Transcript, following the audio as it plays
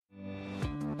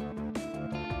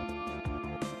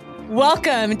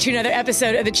Welcome to another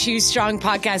episode of the Choose Strong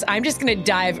podcast. I'm just going to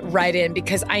dive right in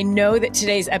because I know that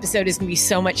today's episode is going to be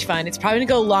so much fun. It's probably going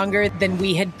to go longer than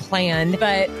we had planned,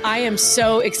 but I am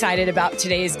so excited about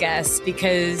today's guest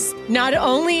because not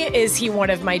only is he one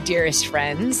of my dearest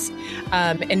friends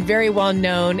and very well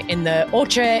known in the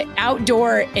ultra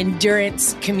outdoor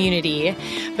endurance community,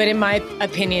 but in my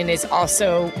opinion is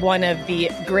also one of the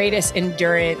greatest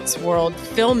endurance world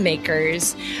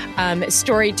filmmakers,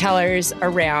 storytellers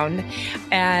around.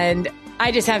 And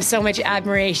I just have so much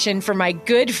admiration for my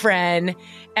good friend.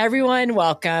 Everyone,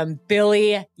 welcome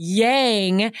Billy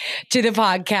Yang to the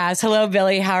podcast. Hello,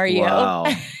 Billy. How are you?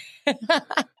 Wow.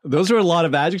 Those were a lot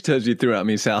of adjectives you threw at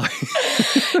me, Sally.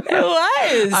 It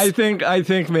was. I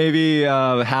think maybe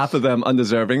half of them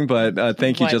undeserving, but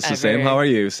thank you just the same. How are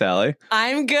you, Sally?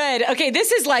 I'm good. Okay,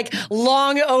 this is like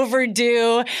long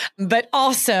overdue, but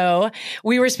also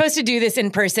we were supposed to do this in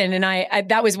person, and I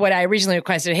that was what I originally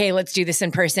requested. Hey, let's do this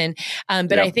in person.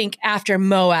 But I think after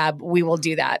Moab, we will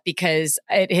do that because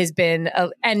it has been,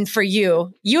 and for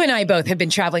you and I both have been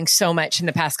traveling so much in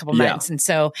the past couple months, and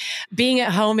so being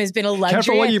at home has been a luxury.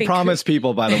 Careful what you promise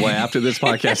people, by the way. After this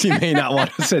podcast, you may not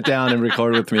want to sit down and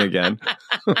record with me again.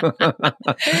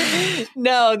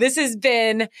 No, this has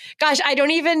been, gosh,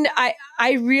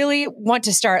 I really want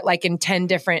to start like in 10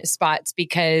 different spots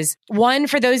because one,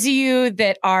 for those of you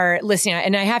that are listening,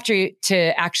 and I have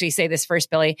to actually say this first,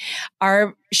 Billy,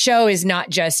 our show is not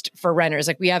just for runners.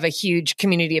 Like we have a huge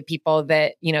community of people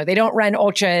that, they don't run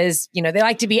ultras, they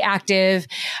like to be active,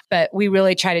 but we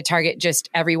really try to target just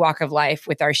every walk of life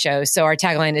with our show. So our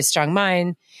tagline is strong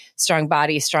mind, strong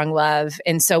body, strong love.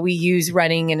 And so we use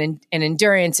running and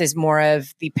endurance as more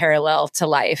of the parallel to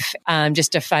life,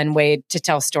 just a fun way to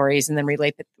tell stories and then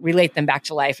relate them back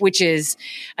to life, which is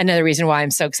another reason why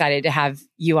I'm so excited to have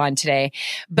you on today.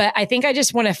 But I think I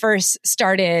just want to first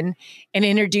start in and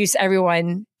introduce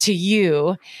everyone to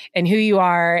you and who you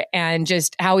are and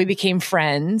just how we became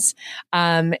friends.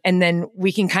 And then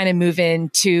we can kind of move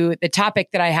into the topic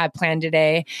that I had planned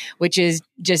today, which is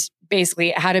just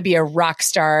basically how to be a rock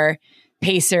star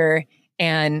pacer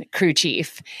and crew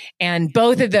chief. And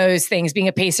both of those things, being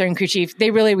a pacer and crew chief, they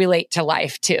really relate to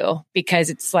life too, because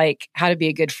it's like how to be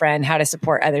a good friend, how to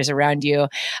support others around you.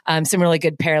 Some really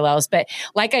good parallels. But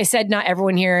like I said, not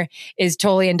everyone here is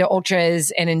totally into ultras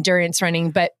and endurance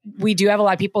running, but we do have a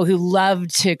lot of people who love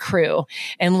to crew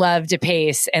and love to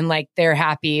pace and like they're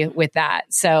happy with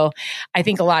that. So I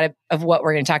think a lot of what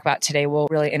we're going to talk about today will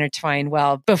really intertwine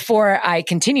well. Before I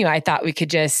continue, I thought we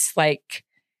could just like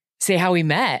say how we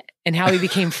met and how we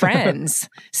became friends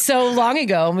so long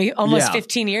ago, almost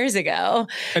 15 years ago.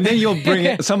 And then you'll bring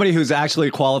in somebody who's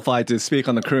actually qualified to speak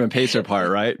on the crew and pacer part,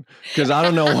 right? Because I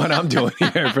don't know what I'm doing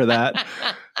here for that.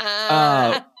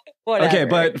 Okay,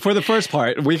 but for the first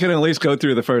part, we can at least go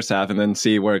through the first half and then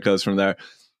see where it goes from there.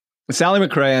 Sally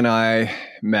McRae and I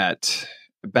met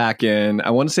back in,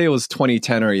 I want to say it was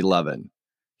 2010 or 11.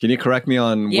 Can you correct me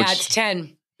on which? Yeah, it's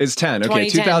 10. It's 10. Okay,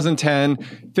 2010,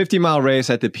 50-mile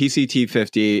race at the PCT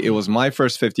 50. It was my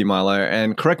first 50-miler.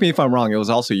 And correct me if I'm wrong, it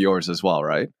was also yours as well,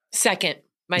 right? Second.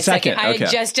 My second. I had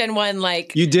just done one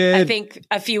like, you did, I think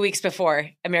a few weeks before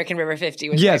American River 50.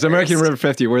 Was yes, American River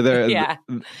 50, where the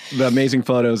amazing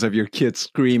photos of your kids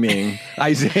screaming,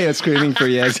 Isaiah screaming for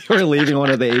you as you were leaving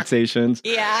one of the aid stations.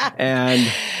 Yeah. And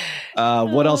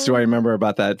what else do I remember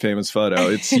about that famous photo?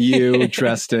 It's you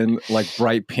dressed in like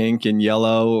bright pink and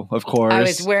yellow, of course. I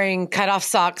was wearing cutoff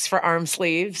socks for arm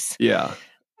sleeves. Yeah.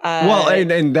 Well,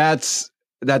 and that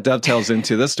dovetails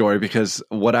into this story because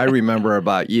what I remember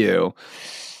about you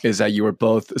is that you were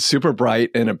both super bright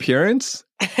in appearance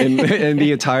in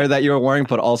the attire that you were wearing,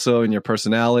 but also in your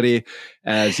personality,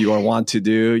 as you are wont to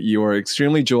do. You were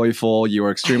extremely joyful. You were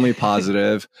extremely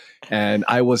positive. And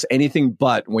I was anything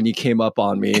but when you came up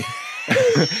on me.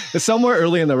 Somewhere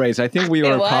early in the race. I think we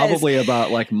were probably about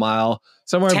like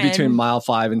somewhere 10. Between mile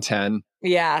 5 and 10.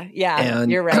 Yeah, and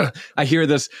you're right. I hear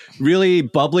this really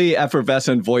bubbly,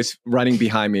 effervescent voice running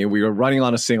behind me. We were running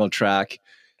on a single track,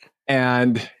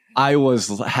 and I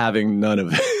was having none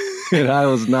of it. And I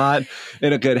was not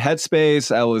in a good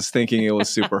headspace. I was thinking it was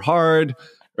super hard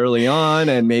early on,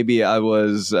 and maybe I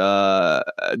was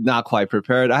not quite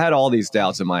prepared. I had all these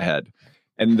doubts in my head.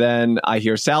 And then I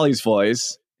hear Sally's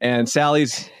voice, and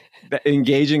Sally's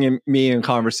engaging me in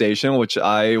conversation, which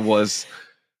I was,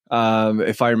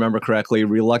 if I remember correctly,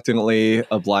 reluctantly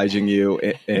obliging you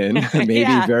in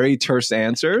maybe very terse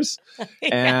answers.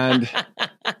 And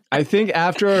I think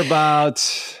after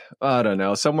about, I don't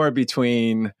know, somewhere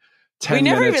between 10 We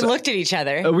never minutes. even looked at each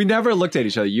other. We never looked at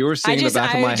each other. You were sitting in the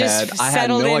back of my head. I had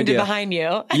no idea. Behind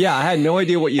you. Yeah, I had no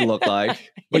idea what you looked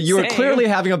like, but you were clearly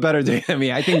having a better day than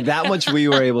me. I think that much we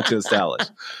were able to establish.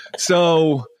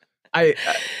 So I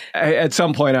at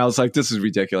some point I was like, this is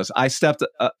ridiculous. I stepped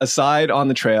aside on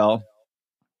the trail,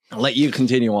 let you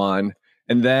continue on.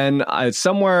 And then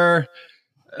somewhere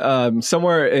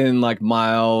in like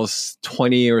miles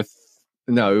 20 or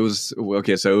no, it was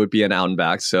okay. So it would be an out and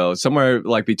back. So somewhere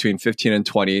like between 15 and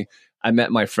 20, I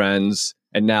met my friends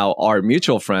and now our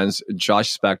mutual friends,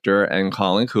 Josh Spector and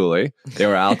Colin Cooley. They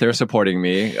were out there supporting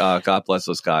me. God bless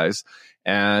those guys.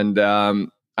 And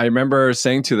I remember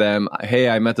saying to them, hey,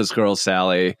 I met this girl,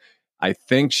 Sally. I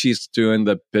think she's doing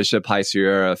the Bishop High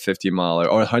Sierra 50 mile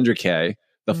or 100K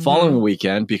the following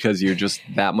weekend because you're just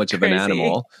that much of an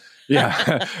animal.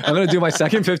 Yeah, I'm going to do my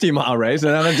second 50-mile race, and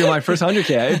then I'm going to do my first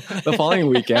 100K the following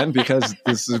weekend because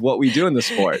this is what we do in the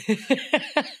sport.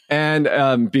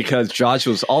 And because Josh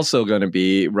was also going to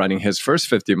be running his first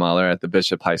 50-miler at the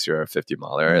Bishop High Sierra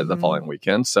 50-miler the following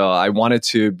weekend. So I wanted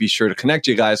to be sure to connect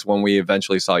you guys when we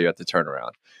eventually saw you at the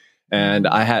turnaround. And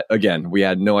we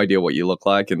had no idea what you looked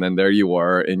like. And then there you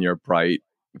were in your bright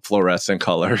fluorescent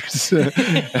colors.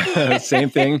 Same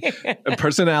thing.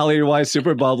 Personality wise,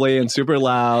 super bubbly and super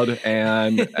loud.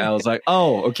 And I was like,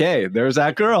 oh, okay, there's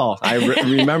that girl. I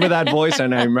remember that voice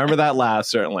and I remember that laugh,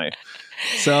 certainly.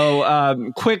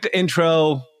 So quick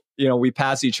intro, we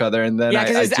pass each other. And then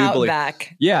I do believe,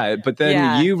 back. Yeah, but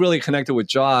then you really connected with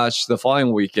Josh the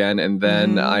following weekend. And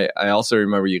then I also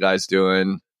remember you guys did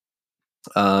a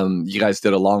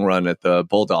long run at the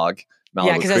Bulldog.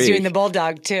 Malibu because I was doing the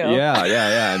Bulldog too.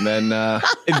 Yeah. And then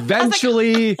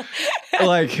eventually,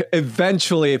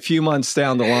 a few months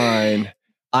down the line,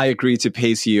 I agreed to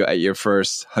pace you at your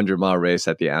first 100-mile race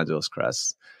at the Angeles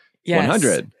Crest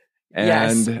 100. And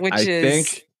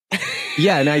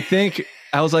I think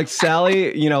I was like,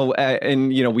 Sally,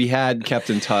 we had kept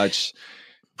in touch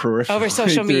peripherally over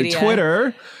social media,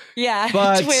 Twitter. Yeah,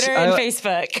 but, Twitter and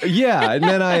Facebook. Yeah, and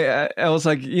then I was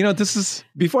like, this is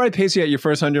before I pace you at your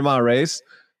first 100-mile race.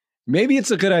 Maybe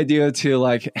it's a good idea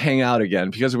to hang out again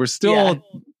because we're still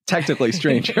technically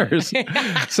strangers.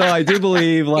 So I do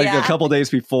believe a couple days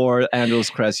before Angeles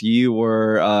Crest, you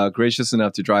were gracious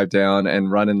enough to drive down and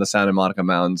run in the Santa Monica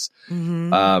Mountains,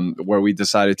 where we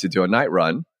decided to do a night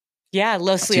run. Yeah,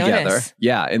 Los together. Leones.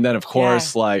 Yeah, and then of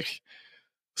course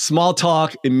small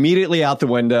talk immediately out the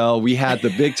window. We had the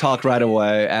big talk right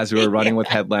away as we were running with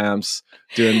headlamps,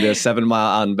 doing the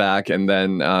 7-mile out and back, and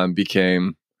then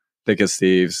became thick as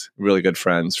thieves, really good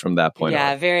friends from that point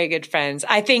on. Very good friends.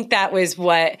 I think that was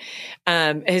what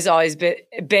has always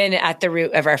been at the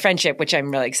root of our friendship, which I'm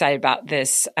really excited about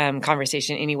this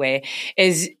conversation anyway,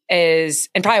 is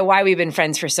and probably why we've been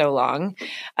friends for so long,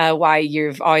 why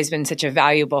you've always been such a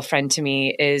valuable friend to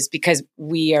me is because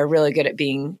we are really good at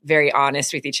being very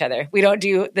honest with each other. We don't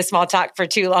do the small talk for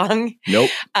too long. Nope.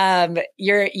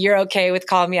 You're okay with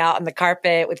calling me out on the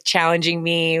carpet, with challenging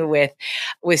me, with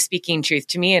speaking truth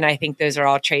to me. And I think those are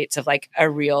all traits of a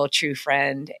real true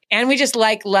friend. And we just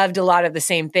loved a lot of the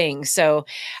same things. So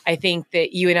I think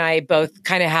that you and I both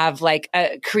kind of have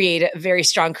a very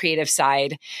strong creative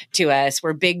side to us.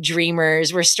 We're big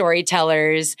dreamers. We're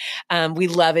storytellers. We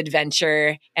love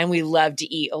adventure and we love to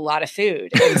eat a lot of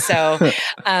food. And so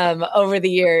over the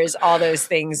years, all those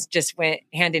things just went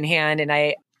hand in hand. And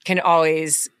I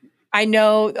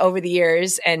know over the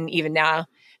years and even now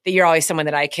that you're always someone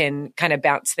that I can kind of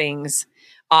bounce things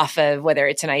off of, whether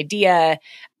it's an idea,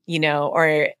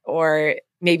 or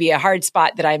maybe a hard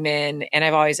spot that I'm in. And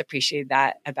I've always appreciated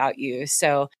that about you.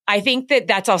 So I think that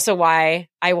that's also why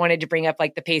I wanted to bring up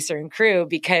the pacer and crew,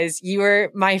 because you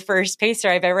were my first pacer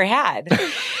I've ever had.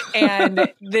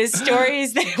 And the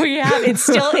stories that we have, it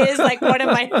still is one of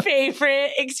my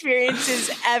favorite experiences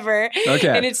ever.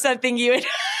 Okay. And it's something you and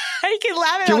I can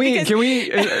laugh at.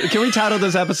 Can we title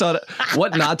this episode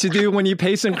 "What Not to Do When You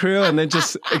Pace and Crew" and then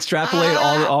just extrapolate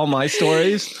all my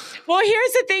stories? Well,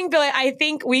 here's the thing, Billy. I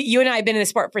think you and I have been in the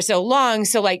sport for so long.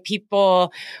 So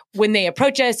people, when they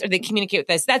approach us or they communicate with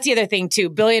us, that's the other thing too.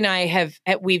 Billy and I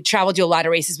we've traveled to a lot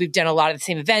of races. We've done a lot of the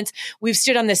same events. We've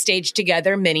stood on the stage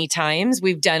together many times.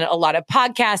 We've done a lot of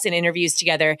podcasts and interviews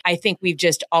together. I think we've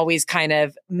just always kind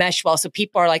of meshed well. So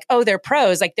people are like, oh, they're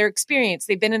pros, they're experienced.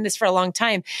 They've been in this for a long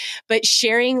time. But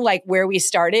sharing where we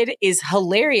started is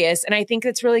hilarious. And I think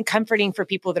it's really comforting for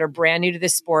people that are brand new to the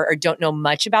sport or don't know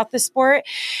much about the sport,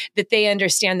 that they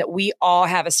understand that we all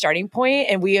have a starting point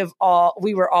and we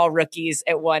were all rookies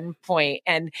at one point.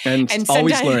 And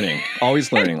always learning, always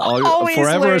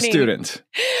forever learning. A student.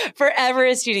 Forever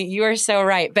a student. You are so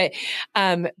right. But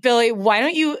Billy, why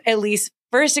don't you at least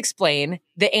first explain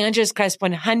the Angeles Crest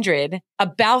 100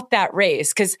 about that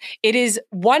race? Because it is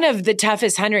one of the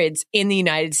toughest hundreds in the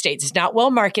United States. It's not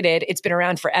well marketed. It's been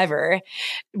around forever,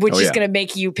 which is going to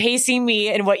make you pacing me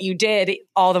and what you did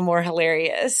all the more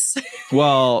hilarious.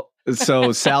 Well,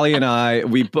 so Sally and I,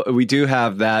 we do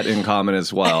have that in common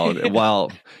as well.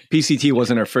 While PCT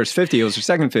wasn't our first 50, it was our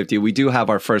second 50. We do have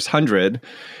our first 100,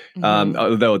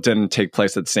 although it didn't take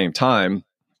place at the same time.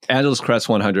 Angeles Crest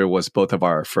 100 was both of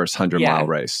our first 100-mile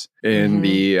race in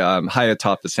the high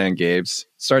atop the San Gables.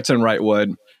 Starts in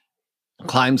Wrightwood,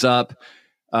 climbs up.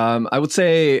 I would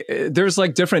say there's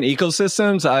like different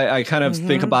ecosystems. I kind of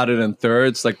think about it in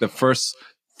thirds. Like the first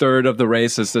third of the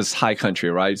race is this high country,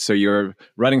 right? So you're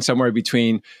running somewhere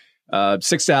between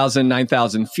 6,000,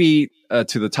 9,000 feet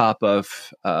to the top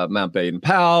of Mount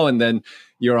Baden-Powell. And then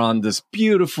you're on this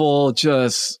beautiful,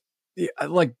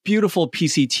 beautiful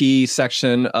PCT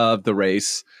section of the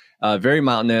race, very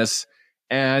mountainous.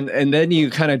 And then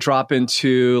you kind of drop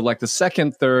into like the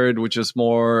second third, which is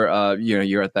more,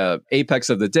 you're at the apex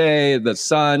of the day, the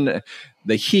sun,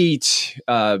 the heat.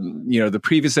 The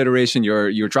previous iteration,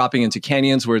 you're dropping into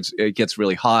canyons where it gets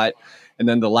really hot. And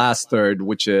then the last third,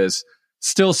 which is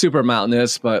still super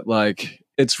mountainous, but like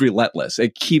it's relentless.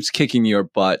 It keeps kicking your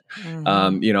butt.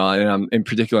 And in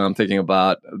particular, I'm thinking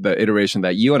about the iteration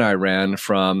that you and I ran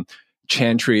from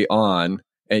Chantry on,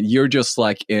 and you're just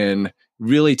like in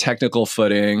really technical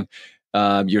footing.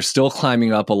 You're still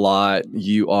climbing up a lot.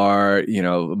 You are,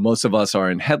 most of us are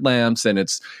in headlamps, and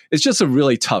it's just a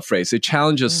really tough race. It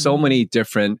challenges so many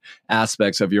different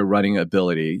aspects of your running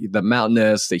ability, the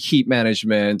mountainous, the heat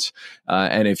management.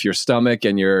 And if your stomach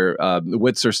and your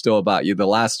wits are still about you, the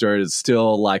last third is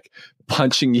still like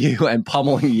punching you and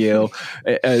pummeling you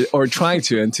or trying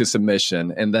to into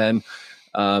submission. And then,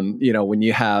 when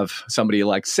you have somebody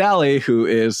like Sally, who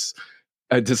is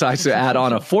decides to add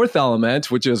on a fourth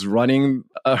element, which is running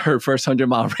her first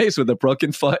 100-mile race with a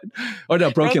broken foot or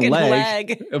no, broken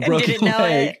leg. A broken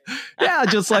leg. Yeah,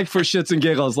 just like for shits and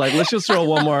giggles. Like, let's just throw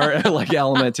one more like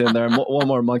element in there, one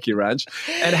more monkey wrench.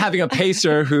 And having a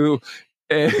pacer who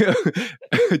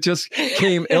just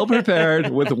came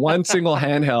ill-prepared with one single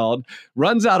handheld,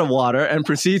 runs out of water, and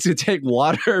proceeds to take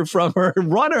water from her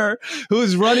runner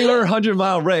who's running her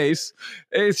 100-mile race.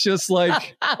 It's just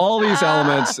like all these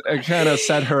elements kind of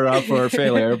set her up for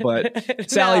failure.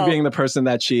 But Sally, being the person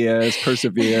that she is,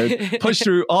 persevered, pushed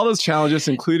through all those challenges,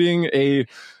 including a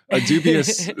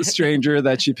dubious stranger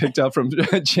that she picked up from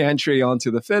Chantry onto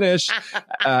the finish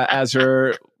as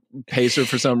her pacer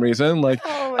for some reason. Like,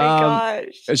 oh my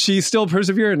gosh, she still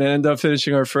persevered and ended up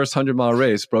finishing her first 100-mile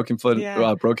race, broken foot,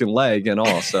 broken leg, and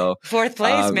all. So fourth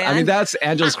place, man. I mean, that's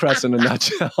Angeles Crest in a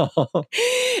nutshell.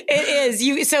 It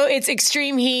is. So it's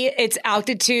extreme heat, it's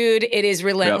altitude, it is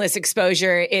relentless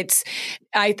exposure. It's,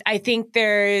 I think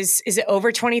is it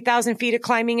over 20,000 feet of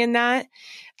climbing in that?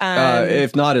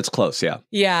 If not, it's close. Yeah.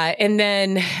 Yeah. And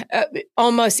then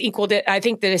almost equal to, I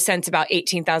think the descent's about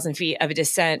 18,000 feet of a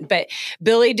descent. But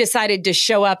Billy decided to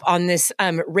show up on this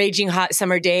raging hot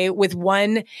summer day with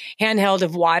one handheld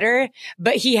of water,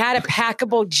 but he had a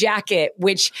packable jacket,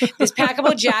 which this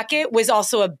packable jacket was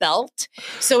also a belt.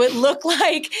 So it looked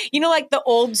like, like the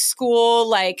old school,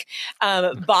 like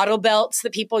bottle belts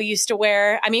that people used to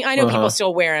wear. I mean, I know people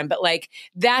still wear them, but like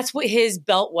that's what his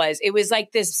belt was. It was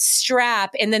like this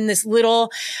strap and then this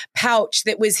little pouch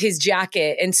that was his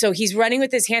jacket. And so he's running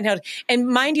with his handheld. And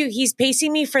mind you, he's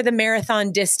pacing me for the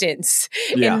marathon distance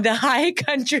in the high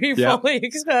country, fully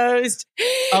exposed.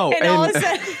 Oh, and all of a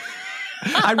sudden...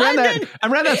 I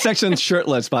ran that section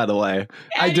shirtless, by the way.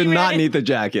 I did not need the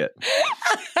jacket.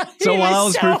 So while I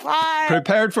was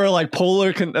prepared for like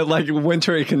polar, like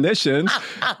wintry conditions,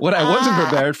 what I wasn't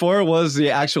prepared for was the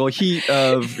actual heat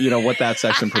of, what that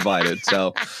section provided.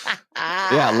 So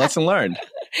yeah, lesson learned.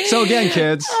 So again,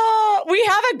 kids. We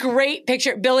have a great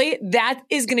picture. Billy, that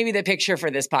is going to be the picture for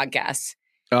this podcast.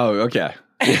 Oh, okay.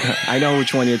 Yeah, I know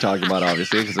which one you're talking about,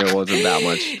 obviously, because there wasn't that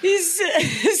much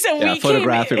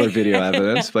photographic or video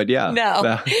evidence. But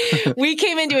we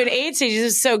came into an aid station.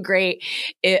 This is so great.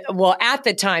 At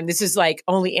the time, this is like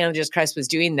only Angeles Crest was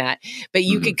doing that. But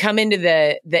you could come into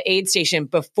the aid station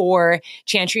before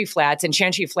Chantry Flats, and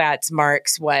Chantry Flats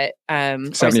marks what?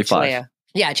 75.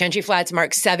 Yeah, Chantry Flats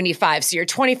marks 75. So you're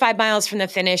 25 miles from the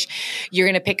finish. You're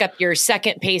going to pick up your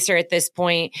second pacer at this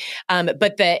point.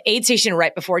 But the aid station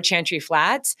right before Chantry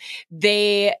Flats,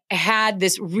 they had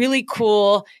this really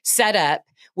cool setup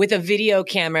with a video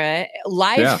camera,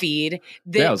 live feed.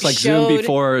 That it was like Zoom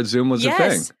before Zoom was a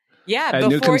thing. Yeah. At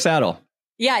Newcomb Saddle.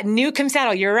 Yeah, Newcomb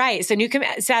Saddle. You're right. So Newcomb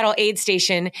Saddle aid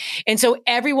station. And so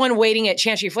everyone waiting at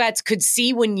Chantry Flats could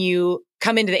see when you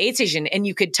come into the aid station, and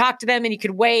you could talk to them and you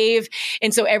could wave.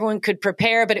 And so everyone could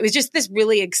prepare, but it was just this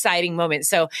really exciting moment.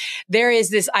 So there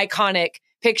is this iconic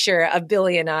picture of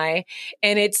Billy and I,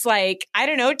 and it's like, I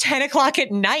don't know, 10 o'clock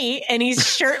at night, and he's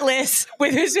shirtless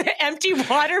with his empty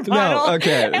water bottle. No,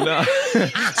 okay. No.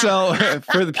 So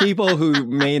for the people who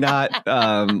may not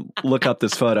look up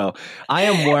this photo, I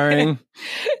am wearing,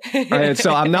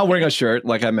 so I'm not wearing a shirt,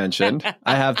 like I mentioned.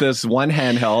 I have this one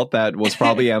handheld that was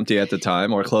probably empty at the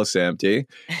time, or close to empty.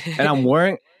 And I'm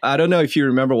wearing, I don't know if you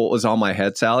remember what was on my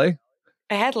head, Sally.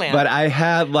 A headlamp. But I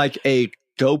had like a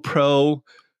GoPro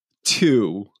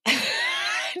 2.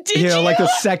 Did you? Like the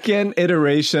second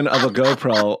iteration of a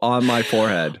GoPro on my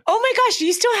forehead. Oh my gosh, do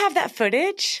you still have that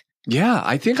footage? Yeah,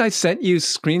 I think I sent you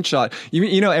screenshot.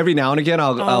 You know, every now and again,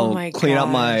 I'll clean up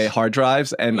my hard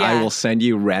drives, and I will send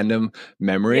you random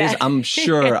memories. Yeah. I'm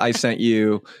sure I sent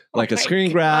you like a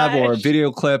screen grab or a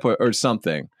video clip or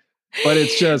something. But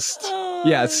it's just,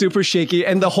 it's super shaky.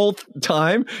 And the whole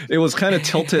time, it was kind of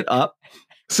tilted up.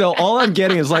 So all I'm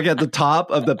getting is like at the top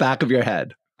of the back of your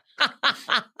head.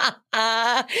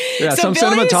 So some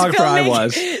cinematographer I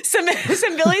was. Some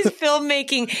Billy's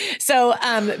filmmaking. So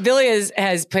Billy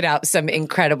has put out some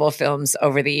incredible films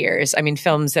over the years. I mean,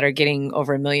 films that are getting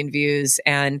over 1 million views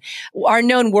and are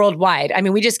known worldwide. I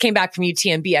mean, we just came back from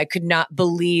UTMB. I could not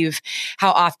believe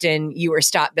how often you were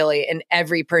stopped, Billy, and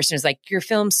every person is like, your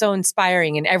film's so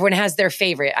inspiring, and everyone has their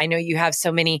favorite. I know you have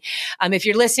so many. If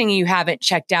you're listening and you haven't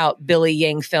checked out Billy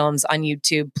Yang films on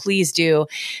YouTube, please do.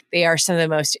 They are some of the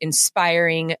most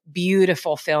inspiring,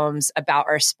 beautiful films about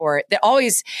our sport that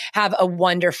always have a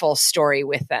wonderful story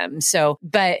with them. So,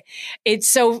 but it's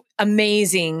so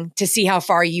amazing to see how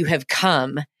far you have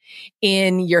come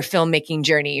in your filmmaking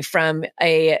journey, from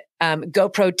a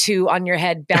GoPro 2 on your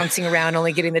head, bouncing around,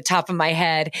 only getting the top of my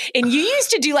head. And you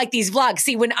used to do like these vlogs.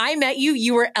 See, when I met you,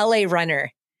 you were LA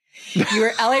Runner. You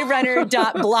were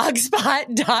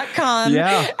larunner.blogspot.com.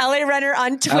 Yeah. LA Runner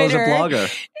on Twitter. I was a blogger.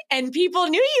 And people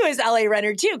knew you as LA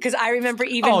Runner too, because I remember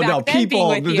even back then being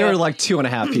with you. There were like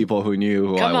 2.5 people who knew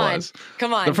who I was.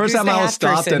 Come on. The first time I was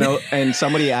stopped and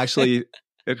somebody actually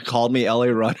called me LA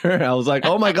Runner, I was like,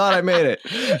 oh my God, I made it.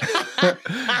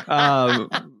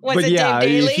 But yeah,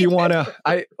 if you want to,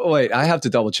 I have to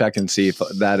double check and see if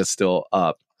that is still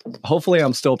up. Hopefully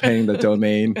I'm still paying the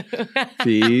domain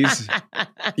fees.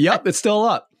 Yep, it's still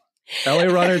up.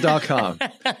 LARunner.com.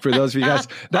 For those of you guys,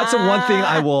 that's the one thing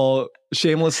I will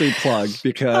shamelessly plug,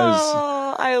 because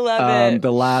I love it.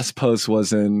 The last post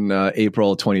was in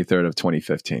April 23rd of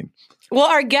 2015. Well,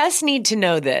 our guests need to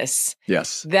know this.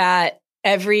 Yes. That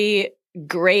every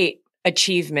great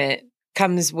achievement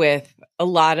comes with a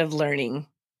lot of learning,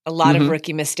 a lot of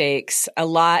rookie mistakes, a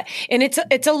lot. And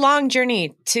it's a long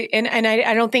journey and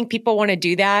I don't think people want to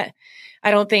do that. I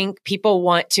don't think people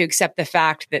want to accept the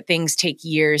fact that things take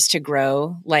years to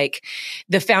grow, like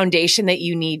the foundation that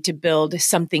you need to build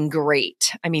something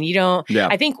great. I mean,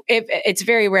 I think it's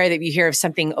very rare that you hear of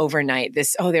something overnight,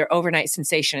 they're overnight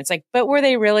sensation. It's like, but were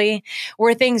they really?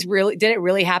 Did it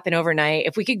really happen overnight?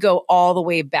 If we could go all the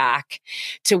way back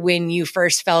to when you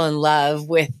first fell in love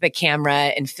with the camera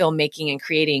and filmmaking and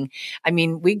creating, I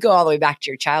mean, we'd go all the way back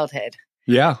to your childhood.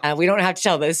 Yeah. We don't have to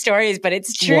tell those stories, but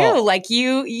it's true. Well, like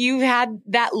you had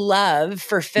that love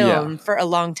for film for a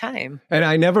long time. And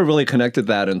I never really connected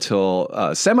that until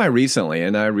semi-recently.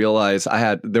 And I realized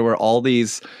there were all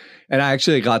these, and I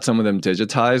actually got some of them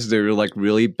digitized. They were like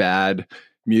really bad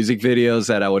music videos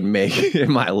that I would make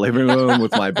in my living room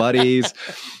with my buddies,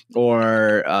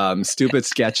 or stupid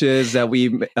sketches that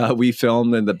we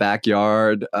filmed in the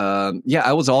backyard.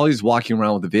 I was always walking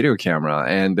around with a video camera,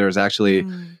 and there's actually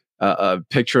a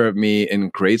picture of me in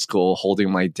grade school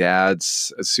holding my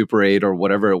dad's Super 8 or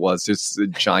whatever it was, just a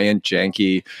giant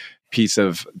janky piece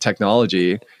of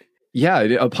technology. Yeah,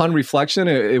 upon reflection,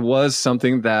 it was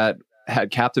something that had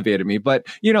captivated me. But,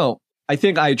 I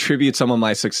think I attribute some of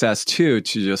my success to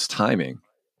just timing.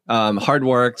 Hard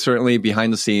work, certainly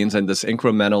behind the scenes, and this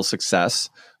incremental success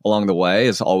along the way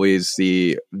is always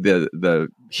the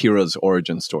hero's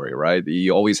origin story, right?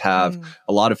 You always have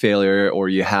a lot of failure, or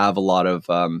you have a lot of,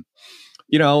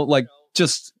 like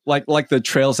the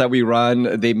trails that we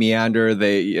run, they meander,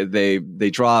 they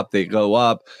drop, they go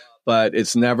up, but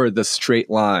it's never the straight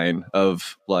line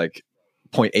of like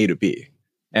point A to B.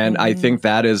 And I think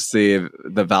that is the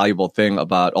valuable thing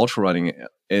about ultra running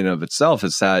in of itself,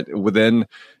 is that within,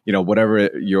 whatever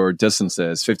your distance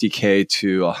is, 50K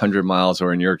to 100 miles,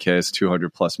 or in your case,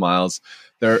 200 plus miles,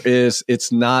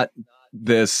 it's not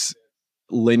this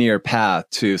linear path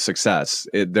to success.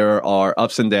 There are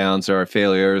ups and downs, there are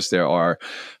failures, there are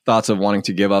thoughts of wanting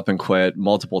to give up and quit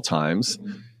multiple times.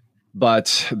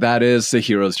 But that is the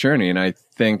hero's journey. And I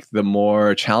think the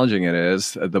more challenging it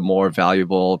is, the more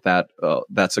valuable that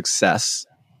success,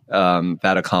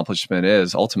 that accomplishment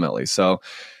is ultimately. So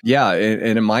yeah,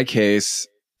 and in my case,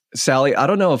 Sally, I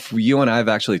don't know if you and I have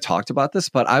actually talked about this,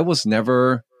 but I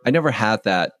never had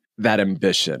that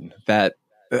ambition, that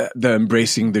the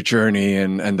embracing the journey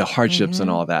and the hardships and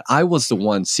all that. I was the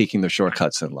one seeking the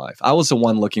shortcuts in life. I was the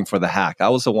one looking for the hack. I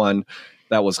was the one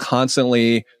that was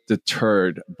constantly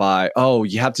deterred by, oh,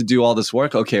 you have to do all this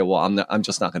work. Okay, well, I'm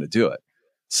just not going to do it.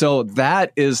 So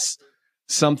that is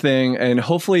something, and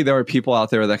hopefully there are people out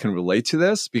there that can relate to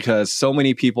this, because so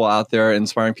many people out there,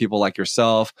 inspiring people like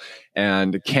yourself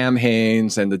and Cam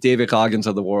Haines and the David Goggins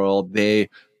of the world, they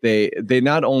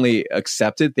not only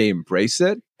accept it, they embrace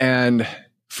it. And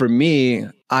for me,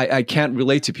 I can't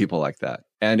relate to people like that.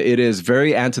 And it is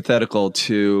very antithetical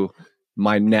to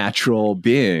my natural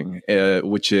being,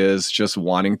 which is just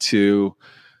wanting to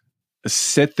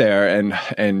sit there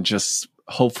and just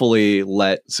hopefully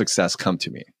let success come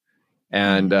to me.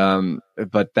 And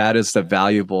but that is the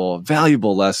valuable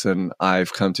lesson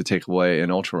I've come to take away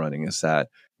in ultra running, is that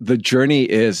the journey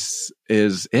is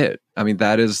it. I mean,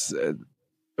 that is,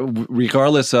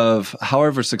 regardless of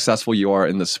however successful you are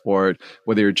in the sport,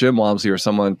 whether you're Jim Walmsley or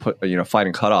someone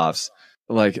fighting cutoffs,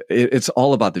 like it's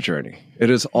all about the journey. It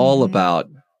is all about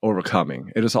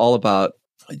overcoming. It is all about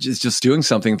just doing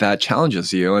something that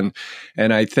challenges you.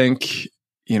 And I think,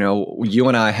 you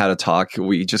and I had a talk.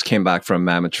 We just came back from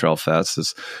Mammoth Trail Fest,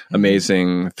 this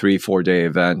amazing 3-4 day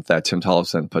event that Tim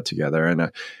Tollefson put together. And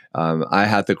I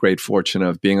had the great fortune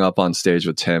of being up on stage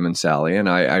with Tim and Sally. And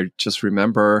I just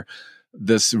remember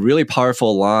this really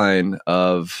powerful line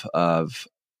of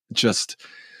just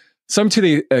some, to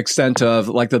the extent of,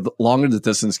 like, the longer the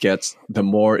distance gets, the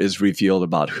more is revealed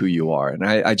about who you are. And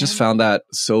I just found that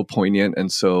so poignant and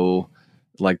so,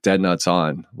 like, dead nuts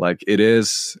on. Like, it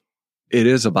is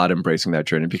about embracing that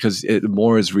journey, because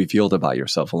more is revealed about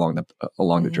yourself along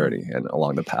the journey and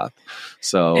along the path.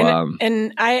 So,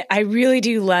 and I really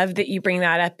do love that you bring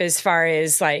that up, as far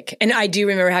as, like, and I do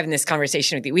remember having this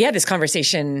conversation with you. We had this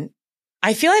conversation.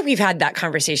 I feel like we've had that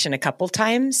conversation a couple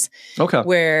times. Okay.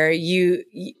 Where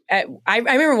I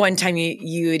remember one time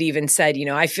you had even said,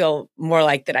 I feel more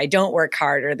like that I don't work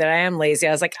hard, or that I am lazy.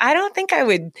 I was like, I don't think I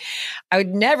would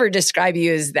never describe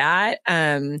you as that.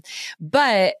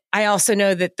 But I also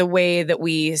know that the way that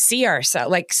we see ourselves,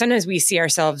 like, sometimes we see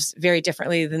ourselves very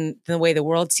differently than the way the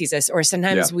world sees us, or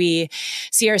sometimes we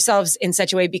see ourselves in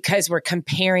such a way because we're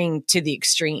comparing to the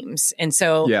extremes. And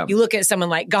so you look at someone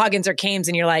like Goggins or Kames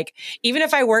and you're like, even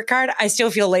if I work hard, I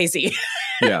still feel lazy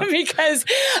because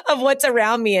of what's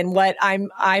around me and what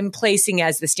I'm placing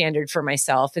as the standard for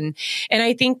myself. And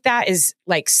I think that is,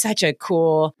 like, such a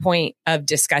cool point of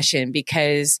discussion,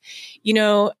 because,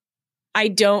 I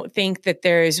don't think that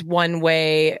there's one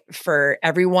way for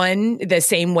everyone, the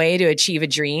same way to achieve a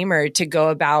dream or to go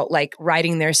about, like,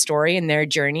 writing their story and their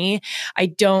journey. I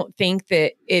don't think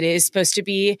that it is supposed to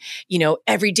be,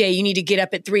 every day you need to get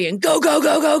up at 3 and go,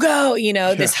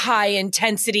 this high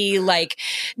intensity, like,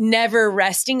 never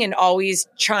resting and always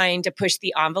trying to push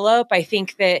the envelope. I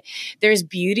think that there's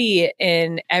beauty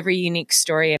in every unique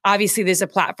story. Obviously, there's a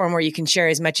platform where you can share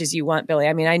as much as you want, Billy.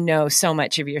 I mean, I know so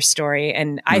much of your story,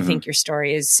 and I think your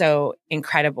story is so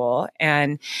incredible,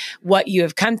 and what you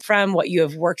have come from, what you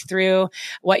have worked through,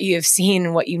 what you have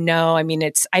seen, what you know. I mean,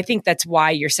 I think that's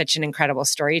why you're such an incredible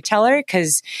storyteller,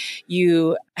 because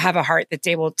you have a heart that's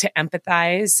able to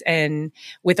empathize and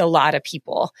with a lot of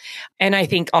people. And I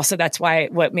think also that's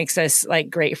what makes us,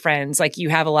 like, great friends. Like, you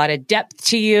have a lot of depth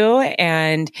to you,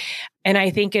 and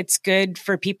I think it's good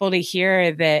for people to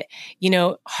hear that,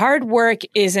 hard work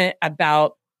isn't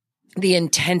about the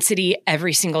intensity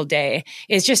every single day.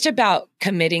 Is just about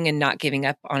committing and not giving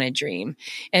up on a dream.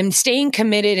 And staying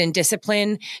committed and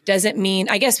disciplined doesn't mean,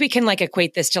 I guess we can, like,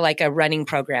 equate this to, like, a running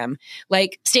program.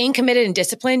 Like, staying committed and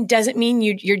disciplined doesn't mean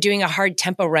you're doing a hard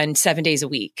tempo run 7 days a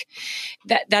week.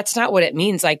 That's not what it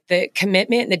means. Like, the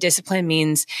commitment and the discipline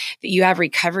means that you have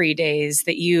recovery days,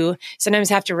 that you sometimes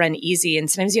have to run easy, and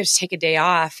sometimes you have to take a day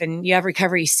off, and you have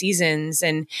recovery seasons,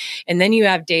 and then you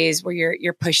have days where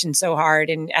you're pushing so hard,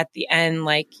 and at the end,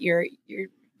 like, your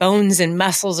bones and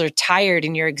muscles are tired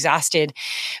and you're exhausted.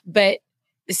 But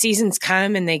the seasons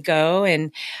come and they go.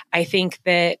 And I think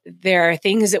that there are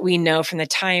things that we know from the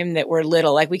time that we're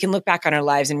little. Like, we can look back on our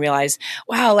lives and realize,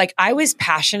 wow, like, I was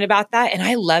passionate about that. And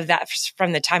I love that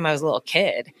from the time I was a little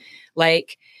kid.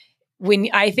 Like, when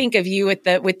I think of you with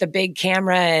the big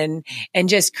camera and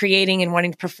just creating and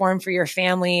wanting to perform for your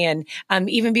family and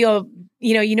even be able,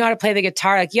 you know how to play the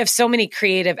guitar. Like you have so many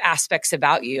creative aspects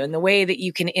about you and the way that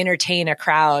you can entertain a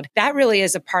crowd. That really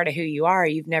is a part of who you are.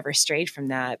 You've never strayed from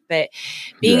that. But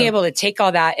being able to take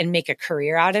all that and make a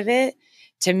career out of it,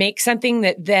 to make something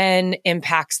that then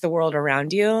impacts the world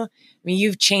around you. I mean,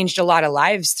 you've changed a lot of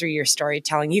lives through your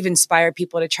storytelling. You've inspired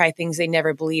people to try things they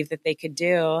never believed that they could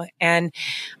do. And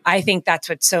I think that's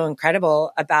what's so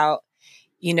incredible about,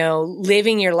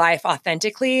 living your life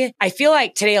authentically. I feel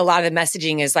like today, a lot of the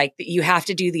messaging is like that you have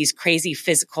to do these crazy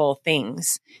physical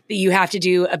things, that you have to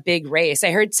do a big race.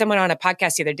 I heard someone on a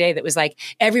podcast the other day that was like,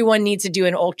 everyone needs to do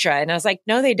an ultra. And I was like,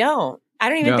 no, they don't. I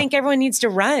don't even think everyone needs to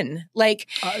run. Like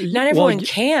not everyone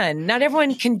can. Not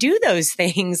everyone can do those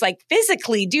things, like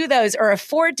physically do those or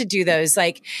afford to do those.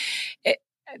 Like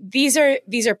these are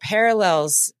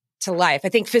parallels to life. I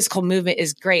think physical movement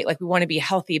is great. Like we want to be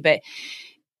healthy, but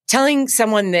telling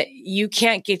someone that you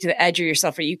can't get to the edge of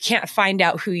yourself or you can't find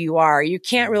out who you are, you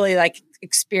can't really like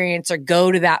experience or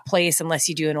go to that place unless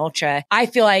you do an ultra. I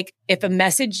feel like if a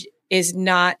message is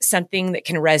not something that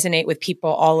can resonate with people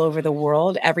all over the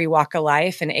world, every walk of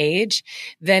life and age,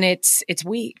 then it's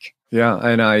weak. Yeah.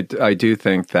 And I do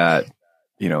think that,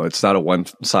 it's not a one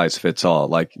size fits all.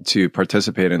 Like to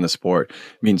participate in the sport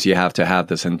means you have to have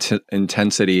this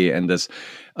intensity and this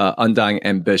undying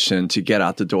ambition to get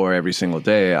out the door every single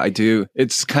day.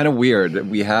 It's kind of weird.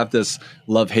 We have this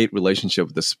love-hate relationship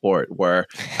with the sport where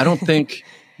I don't think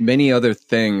many other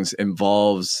things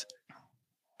involves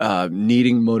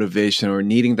needing motivation or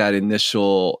needing that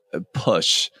initial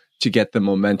push to get the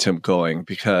momentum going,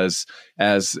 because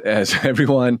as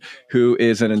everyone who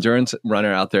is an endurance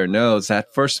runner out there knows,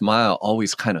 that first mile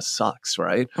always kind of sucks,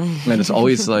 right? And it's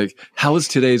always like, how is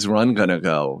today's run gonna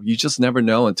go? You just never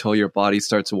know until your body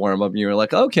starts to warm up and you're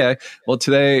like, okay, well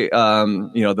today,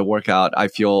 the workout, I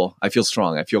feel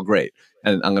strong, I feel great,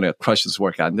 and I'm gonna crush this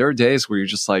workout. And there are days where you're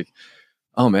just like,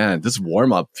 oh man, this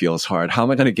warm up feels hard. How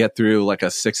am I going to get through like a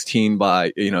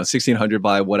 1600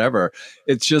 by whatever?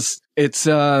 It's just, it's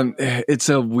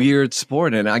a weird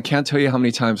sport. And I can't tell you how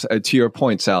many times, to your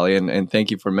point, Sally, and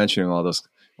thank you for mentioning all those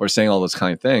or saying all those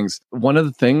kind of things. One of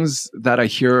the things that I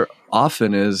hear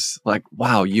often is like,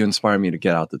 wow, you inspire me to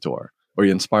get out the door, or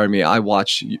you inspire me. I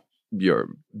watch your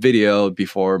video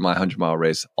before my 100-mile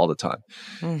race all the time.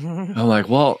 Mm-hmm. I'm like,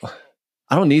 well,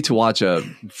 I don't need to watch a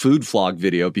food vlog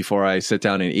video before I sit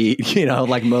down and eat,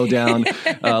 like mow down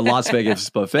Las Vegas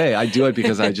buffet. I do it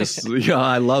because I just,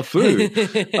 I love food.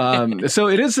 So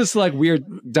it is this like weird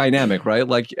dynamic, right?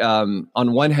 Like on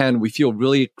one hand, we feel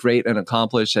really great and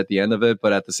accomplished at the end of it,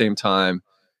 but at the same time,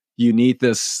 you need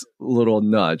this little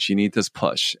nudge, you need this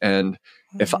push. And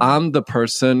if I'm the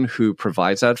person who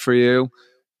provides that for you,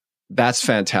 that's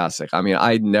fantastic. I mean,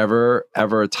 I never,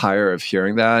 ever tire of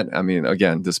hearing that. I mean,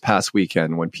 again, this past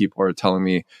weekend when people are telling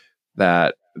me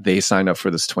that they signed up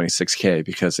for this 26K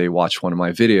because they watched one of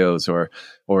my videos,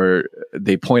 or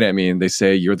they point at me and they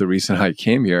say, you're the reason I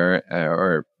came here,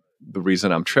 or the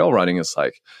reason I'm trail running, is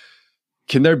like,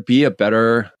 can there be a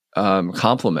better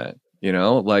compliment?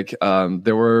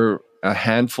 There were a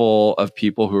handful of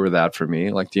people who were that for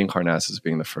me, like Dean Karnazes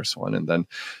being the first one, and then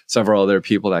several other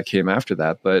people that came after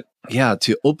that. But yeah,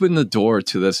 to open the door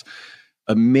to this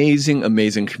amazing,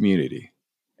 amazing community.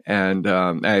 And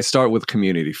I start with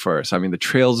community first. I mean, the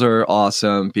trails are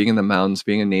awesome. Being in the mountains,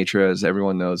 being in nature, as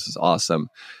everyone knows, is awesome.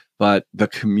 But the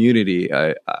community,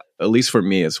 at least for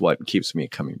me, is what keeps me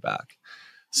coming back.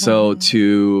 So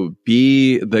to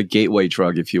be the gateway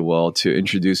drug, if you will, to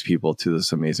introduce people to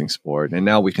this amazing sport. And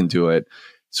now we can do it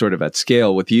sort of at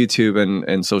scale with YouTube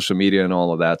and social media and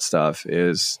all of that stuff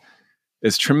is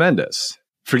tremendous.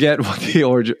 Forget what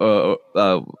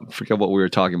forget what we were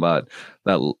talking about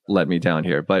that led me down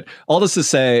here. But all this to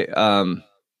say, I'm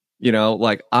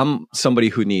somebody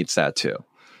who needs that too.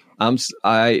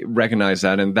 I recognize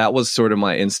that. And that was sort of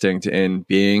my instinct in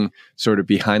being sort of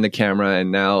behind the camera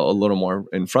and now a little more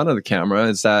in front of the camera,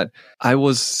 is that I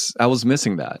was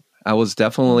missing that. I was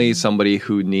definitely somebody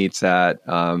who needs that,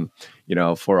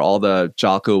 for all the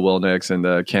Jocko Willnicks and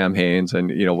the Cam Hanes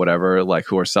and, whatever, like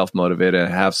who are self-motivated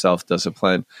and have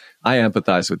self-discipline. I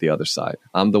empathize with the other side.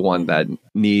 I'm the one that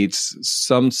needs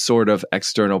some sort of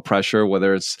external pressure,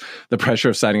 whether it's the pressure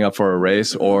of signing up for a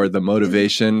race or the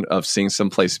motivation of seeing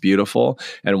someplace beautiful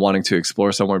and wanting to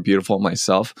explore somewhere beautiful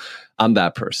myself. I'm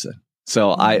that person.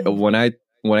 So when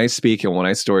I speak and when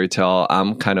I storytell,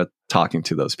 I'm kind of talking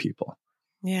to those people.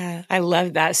 Yeah, I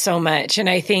love that so much. And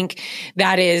I think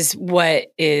that is what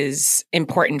is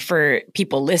important for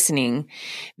people listening,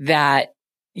 that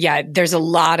Yeah, there's a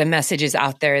lot of messages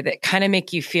out there that kind of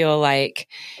make you feel like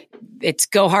it's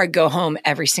go hard, go home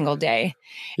every single day.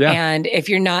 Yeah. And if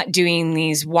you're not doing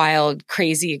these wild,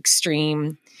 crazy,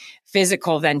 extreme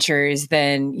physical ventures,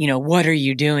 then, what are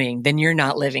you doing? Then you're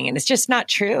not living. And it's just not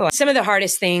true. Some of the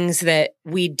hardest things that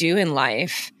we do in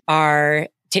life are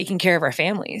taking care of our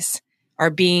families, are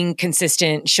being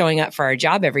consistent, showing up for our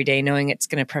job every day, knowing it's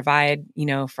going to provide,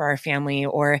 for our family,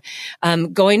 or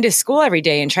going to school every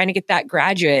day and trying to get that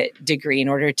graduate degree in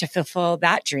order to fulfill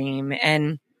that dream,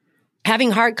 and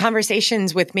having hard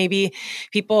conversations with maybe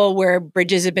people where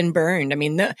bridges have been burned. I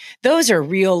mean, those are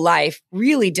real life,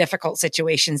 really difficult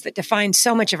situations that define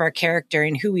so much of our character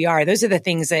and who we are. Those are the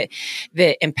things that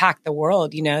impact the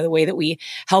world, the way that we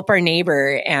help our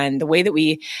neighbor and the way that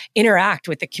we interact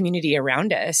with the community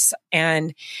around us.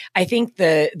 And I think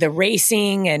the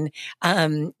racing and,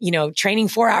 training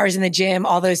 4 hours in the gym,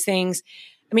 all those things,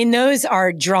 I mean, those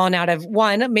are drawn out of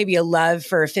one, maybe a love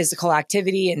for physical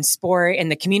activity and sport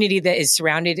and the community that is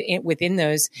surrounded within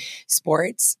those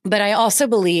sports. But I also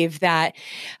believe that,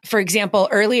 for example,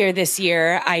 earlier this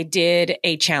year, I did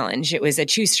a challenge. It was a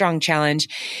Choose Strong challenge,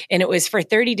 and it was for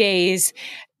 30 days.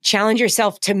 Challenge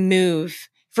yourself to move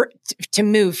for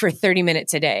 30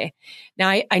 minutes a day. Now,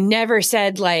 I never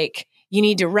said like, you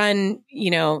need to run,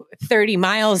 30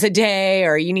 miles a day,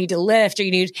 or you need to lift, or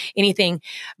you need anything.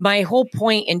 My whole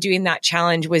point in doing that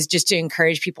challenge was just to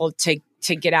encourage people to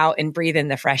get out and breathe in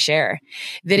the fresh air.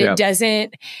 That it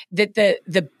doesn't, that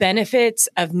the benefits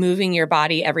of moving your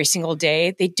body every single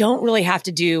day, they don't really have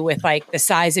to do with like the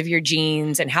size of your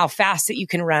jeans and how fast that you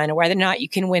can run, or whether or not you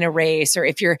can win a race, or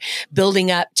if you're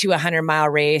building up to a 100-mile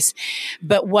race.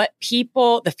 But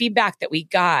the feedback that we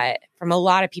got from a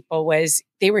lot of people was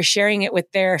they were sharing it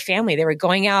with their family. They were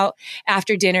going out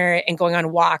after dinner and going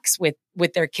on walks with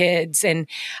their kids. And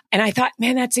I thought,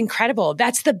 man, that's incredible.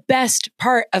 That's the best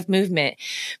part of movement.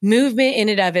 Movement in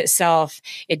and of itself,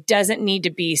 it doesn't need to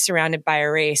be surrounded by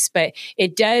a race, but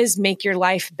it does make your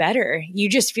life better. You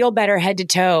just feel better head to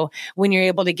toe when you're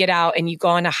able to get out and you go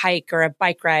on a hike or a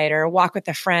bike ride or a walk with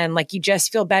a friend. Like, you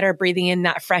just feel better breathing in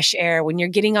that fresh air. When you're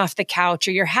getting off the couch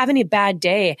or you're having a bad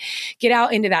day, get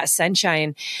out into that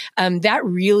sunshine. That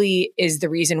really is the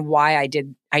reason why I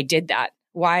did that.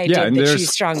 Why I did the Choose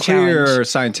Strong challenge. There's clear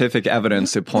scientific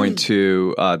evidence to point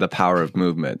to the power of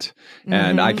movement.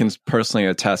 And I can personally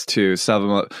attest to some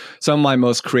of my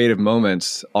most creative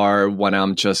moments are when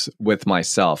I'm just with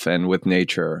myself and with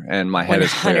nature, and my head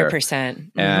is clear.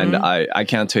 100%. And I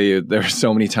can't tell you, there are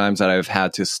so many times that I've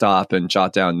had to stop and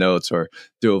jot down notes or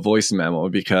do a voice memo,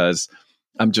 because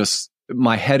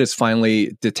my head is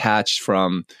finally detached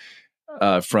from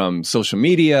social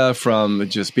media, from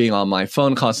just being on my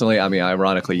phone constantly. I mean,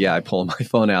 ironically, I pull my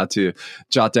phone out to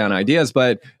jot down ideas,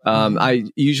 but I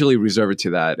usually reserve it to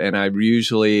that. And I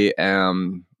usually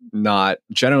am not,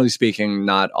 generally speaking,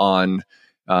 not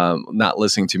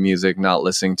listening to music, not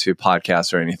listening to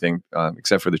podcasts or anything,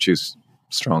 except for the Choose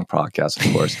Strong podcast,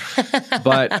 of course.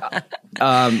 But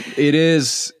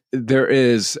there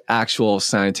is actual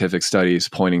scientific studies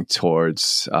pointing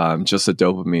towards just the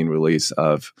dopamine release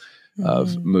of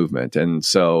movement. And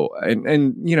so,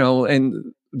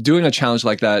 and doing a challenge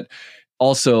like that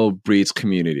also breeds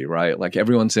community, right? Like,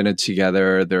 everyone's in it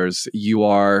together. You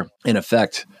are in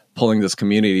effect pulling this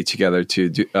community together to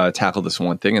tackle this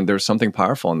one thing. And there's something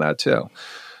powerful in that too.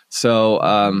 So,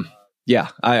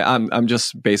 I'm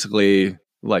just basically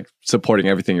like supporting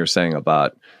everything you're saying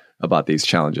about these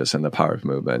challenges and the power of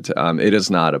movement. It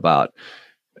is not about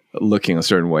looking a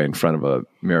certain way in front of a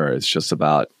mirror. It's just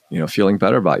about, feeling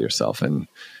better about yourself. And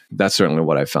that's certainly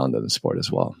what I found in the sport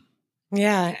as well.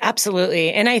 Yeah,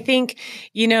 absolutely. And I think,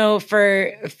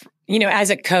 as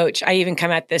a coach, I even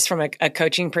come at this from a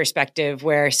coaching perspective,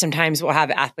 where sometimes we'll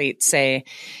have athletes say,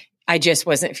 I just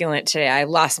wasn't feeling it today. I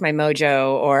lost my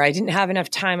mojo, or I didn't have enough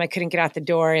time. I couldn't get out the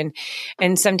door.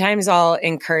 And sometimes I'll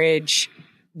encourage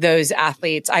those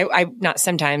athletes. I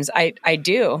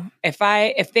do.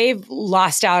 If they've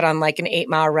lost out on like an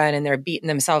 8-mile run and they're beating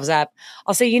themselves up,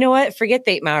 I'll say, you know what? Forget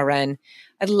the 8-mile run.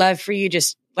 I'd love for you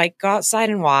just like go outside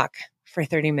and walk for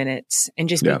 30 minutes and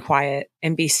just be quiet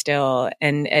and be still.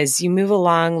 And as you move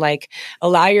along, like,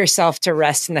 allow yourself to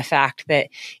rest in the fact that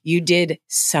you did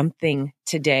something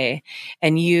today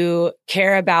and you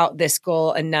care about this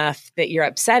goal enough that you're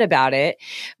upset about it.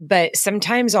 But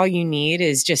sometimes all you need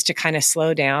is just to kind of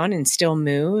slow down and still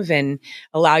move and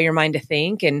allow your mind to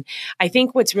think. And I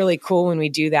think what's really cool when we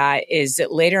do that is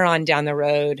that later on down the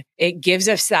road, it gives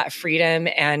us that freedom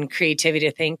and creativity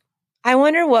to think, I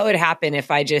wonder what would happen if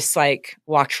I just like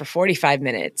walked for 45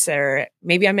 minutes, or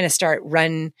maybe I'm going to start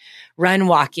run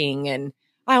walking, and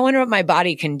I wonder what my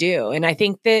body can do. And I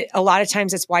think that a lot of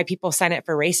times that's why people sign up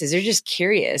for races. They're just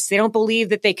curious. They don't believe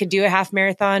that they could do a half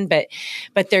marathon, but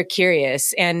they're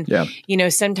curious. And,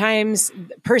 sometimes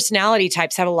personality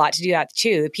types have a lot to do that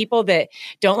too. The people that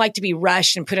don't like to be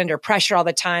rushed and put under pressure all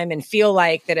the time and feel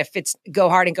like that if it's go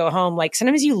hard and go home, like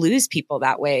sometimes you lose people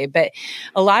that way. But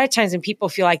a lot of times when people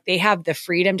feel like they have the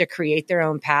freedom to create their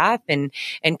own path and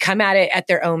come at it at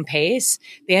their own pace,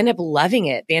 they end up loving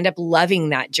it. They end up loving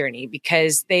that journey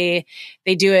because they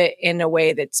do it in a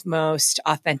way that's most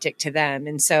authentic to them.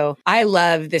 And so I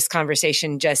love this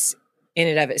conversation just in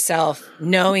and of itself,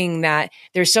 knowing that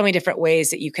there's so many different ways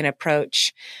that you can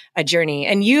approach a journey.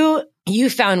 And you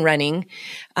found running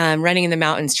in the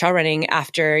mountains, trail running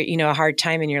after, a hard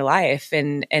time in your life.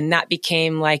 And that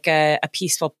became like a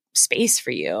peaceful space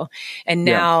for you. And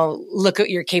now look what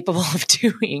you're capable of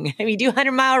doing. I mean, you do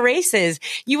 100-mile races.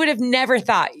 You would have never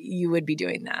thought you would be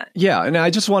doing that. Yeah. And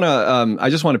I just want to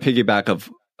piggyback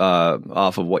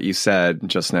off of what you said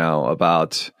just now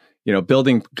about,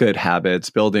 building good habits,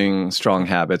 building strong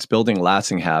habits, building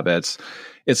lasting habits.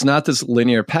 It's not this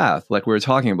linear path like we were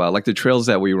talking about, like the trails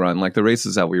that we run, like the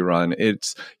races that we run.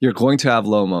 You're going to have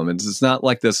low moments. It's not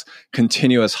like this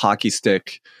continuous hockey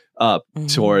stick up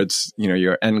towards,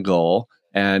 your end goal,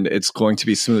 and it's going to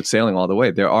be smooth sailing all the way.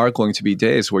 There are going to be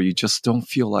days where you just don't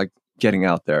feel like getting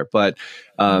out there. But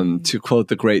to quote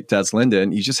the great Des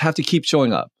Linden, you just have to keep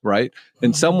showing up, right?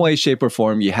 In some way, shape, or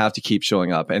form, you have to keep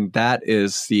showing up. And that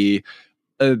is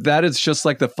that is just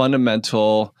like the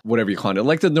fundamental, whatever you call it,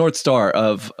 like the North Star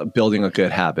of building a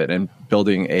good habit and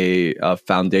building a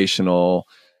foundational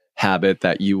habit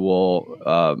that you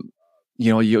will,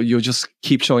 you'll just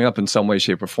keep showing up in some way,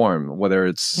 shape, or form, whether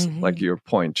it's like your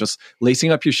point, just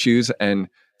lacing up your shoes and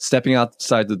stepping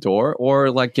outside the door, or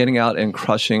like getting out and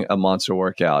crushing a monster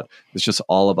workout. It's just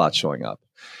all about showing up.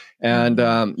 And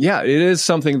it is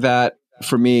something that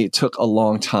for me took a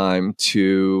long time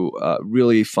to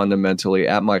really fundamentally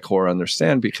at my core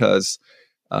understand, because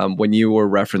when you were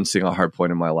referencing a hard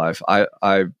point in my life, I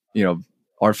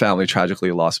our family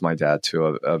tragically lost my dad to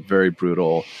a very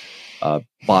brutal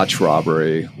botched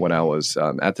robbery when I was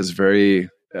at this very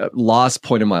lost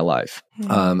point in my life.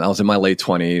 I was in my late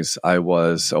 20s. I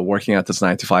was working at this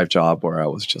 9-to-5 job where I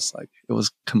was just like, it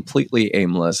was completely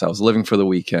aimless. I was living for the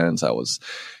weekends. I was,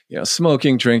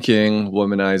 smoking, drinking,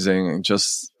 womanizing, and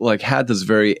just like had this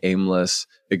very aimless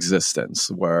existence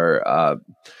where, I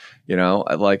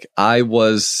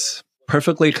was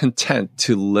perfectly content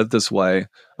to live this way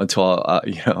until,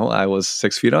 I was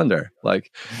 6 feet under.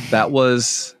 Like that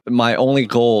was my only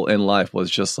goal in life, was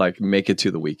just like make it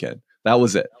to the weekend. That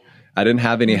was it. I didn't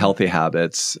have any healthy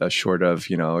habits short of,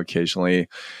 occasionally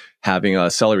having a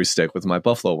celery stick with my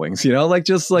buffalo wings,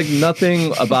 just like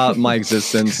nothing about my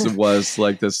existence was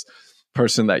like this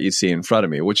person that you see in front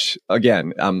of me, which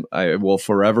again, I will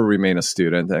forever remain a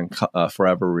student and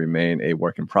forever remain a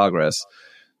work in progress.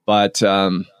 But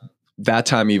that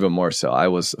time, even more so, I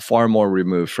was far more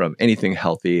removed from anything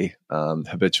healthy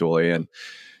habitually. And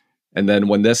then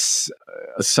when this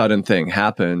sudden thing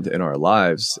happened in our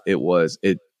lives,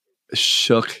 it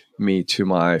shook me to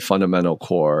my fundamental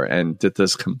core and did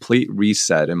this complete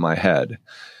reset in my head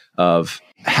of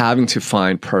having to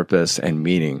find purpose and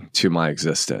meaning to my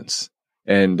existence.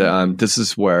 And this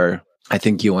is where I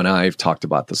think you and I have talked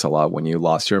about this a lot. When you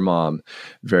lost your mom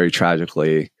very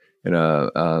tragically in a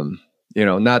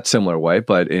not similar way,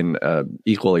 but in an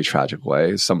equally tragic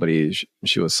way.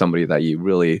 She was somebody that you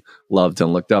really loved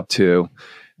and looked up to,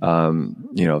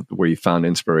 where you found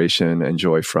inspiration and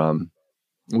joy from,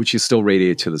 which you still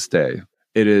radiate to this day.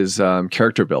 It is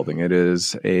character building. It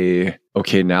is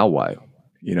okay, now what?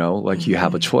 You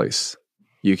have a choice.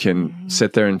 You can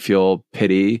sit there and feel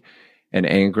pity and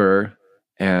anger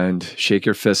and shake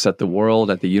your fists at the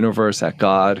world, at the universe, at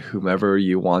God, whomever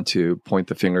you want to point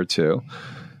the finger to,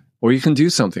 or you can do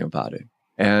something about it.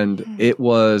 And it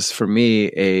was, for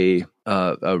me, a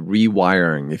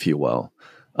rewiring, if you will,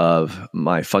 of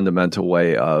my fundamental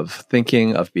way of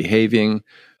thinking, of behaving,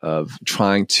 of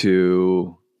trying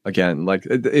to, again, like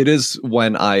it is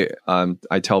when I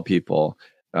tell people,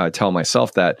 I tell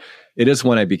myself that it is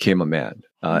when I became a man,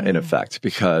 in effect,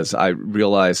 because I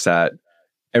realized that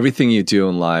everything you do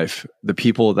in life, the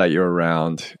people that you're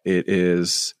around,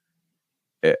 it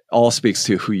all speaks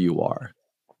to who you are.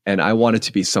 And I wanted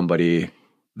to be somebody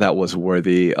that was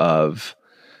worthy of,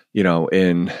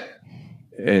 in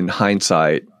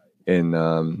hindsight,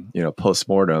 in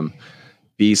postmortem,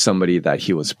 be somebody that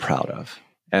he was proud of.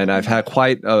 And I've had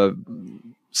quite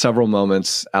several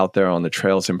moments out there on the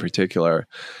trails, in particular,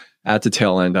 at the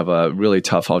tail end of a really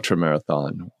tough ultra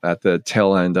marathon, at the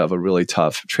tail end of a really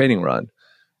tough training run,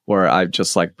 where I've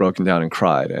just like broken down and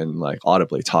cried and like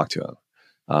audibly talked to him.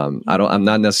 I'm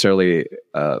not necessarily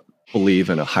believe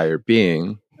in a higher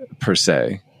being per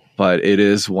se, but it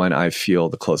is when I feel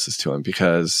the closest to him,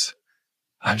 because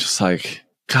I'm just like,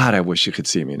 God, I wish you could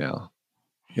see me now.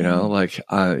 You know, like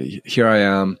here I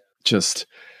am, just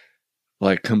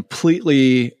like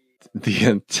completely the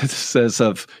antithesis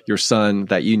of your son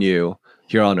that you knew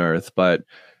here on earth. But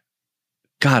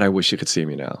God, I wish you could see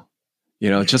me now. You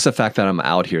know, just the fact that I'm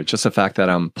out here, just the fact that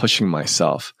I'm pushing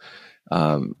myself.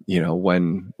 You know,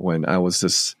 when I was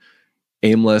this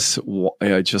aimless,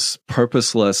 just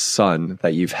purposeless son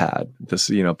that you've had, this,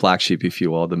 you know, black sheep, if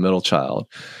you will, the middle child.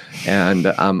 And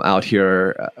I'm out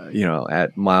here, you know,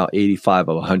 at mile 85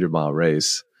 of a 100-mile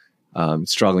race,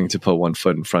 struggling to put one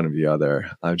foot in front of the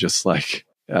other. I'm just like,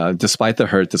 despite the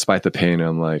hurt, despite the pain,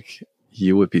 I'm like,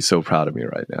 you would be so proud of me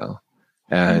right now.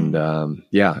 And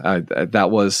that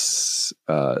was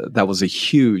a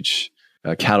huge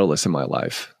catalyst in my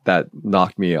life that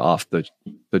knocked me off the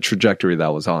trajectory that I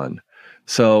was on.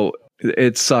 So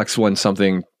it sucks when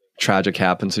something tragic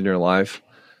happens in your life,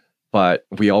 but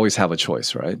we always have a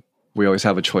choice, right? We always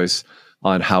have a choice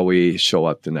on how we show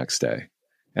up the next day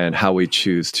and how we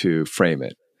choose to frame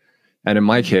it. And in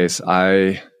my case,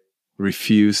 I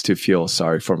refused to feel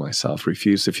sorry for myself,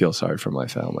 refused to feel sorry for my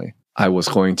family. I was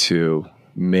going to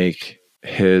make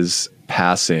his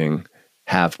passing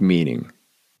have meaning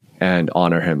and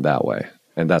honor him that way.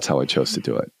 And that's how I chose to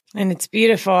do it. And it's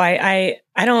beautiful. I've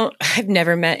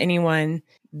never met anyone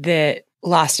that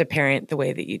lost a parent the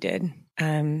way that you did.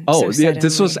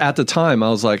 This was at the time I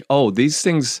was like, oh, these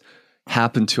things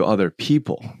happen to other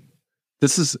people.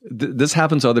 This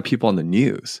happens to other people on the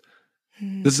news.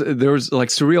 There was like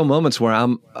surreal moments where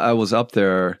I was up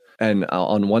there, and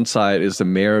on one side is the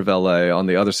mayor of LA, on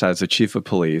the other side is the chief of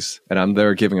police, and I'm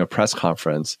there giving a press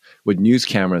conference with news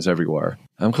cameras everywhere.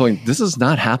 I'm going, this is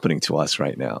not happening to us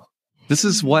right now. This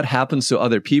is what happens to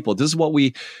other people. This is what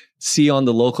we see on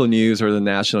the local news or the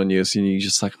national news, and you're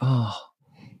just like, oh,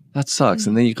 that sucks.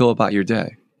 And then you go about your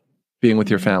day, being with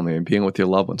your family and being with your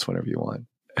loved ones whenever you want.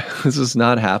 This does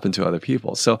not happen to other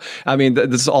people. So, I mean,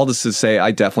 this is all this to say,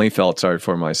 I definitely felt sorry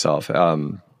for myself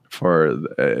in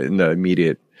the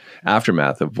immediate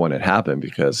aftermath of when it happened,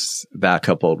 because that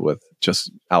coupled with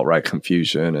just outright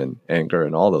confusion and anger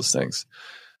and all those things.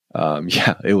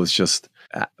 It was just,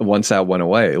 once that went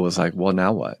away, it was like, well,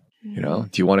 now what? You know,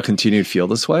 do you want to continue to feel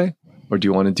this way, or do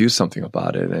you want to do something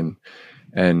about it and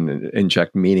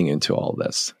inject meaning into all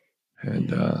this?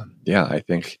 And I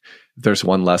think if there's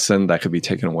one lesson that could be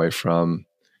taken away from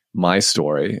my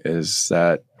story, is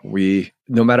that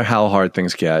no matter how hard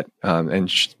things get, and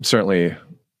certainly far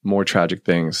more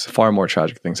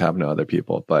tragic things happen to other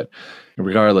people, but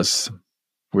regardless,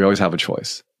 we always have a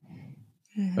choice.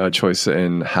 A choice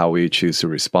in how we choose to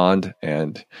respond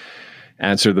and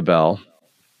answer the bell,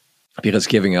 because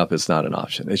giving up is not an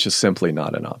option. It's just simply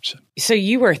not an option. So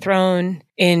you were thrown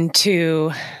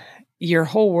into your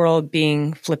whole world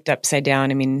being flipped upside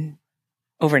down. I mean,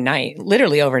 overnight,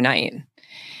 literally overnight.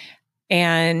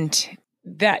 And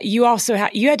that you also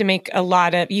you had to make a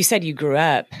lot of, you said you grew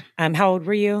up. How old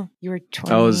were you? You were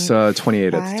 20. I was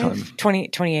 28 at the time.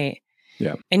 28.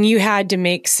 Yeah. And you had to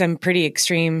make some pretty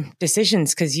extreme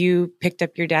decisions because you picked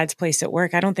up your dad's place at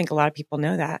work. I don't think a lot of people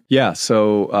know that. Yeah.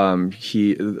 So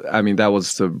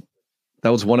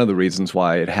that was one of the reasons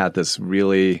why it had this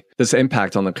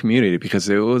impact on the community, because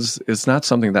it's not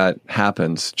something that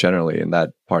happens generally in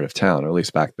that part of town, or at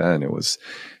least back then. It was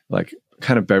like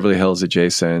kind of Beverly Hills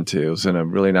adjacent. It was in a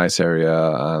really nice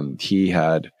area. He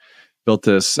had built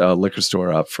this liquor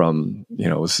store up from,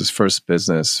 it was his first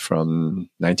business from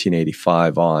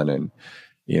 1985 on. And,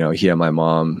 he and my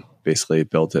mom basically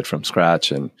built it from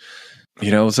scratch. And,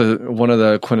 it was one of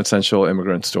the quintessential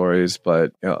immigrant stories,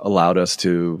 but allowed us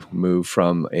to move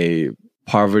from a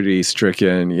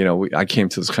poverty-stricken, I came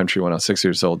to this country when I was 6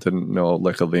 years old, didn't know a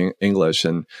lick of English,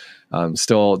 and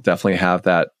still definitely have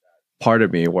that part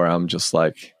of me where I'm just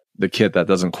like the kid that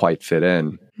doesn't quite fit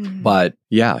in. Mm-hmm. But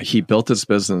yeah, he built his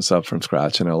business up from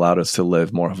scratch and allowed us to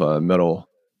live more of a middle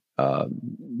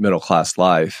class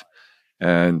life.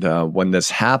 And when this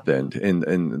happened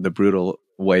in the brutal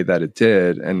way that it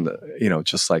did, and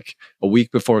just like a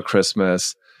week before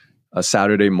Christmas, a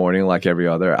Saturday morning like every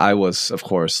other, I was, of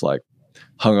course, like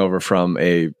hungover from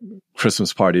a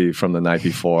Christmas party from the night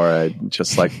before. I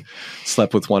just like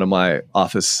slept with one of my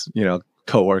office,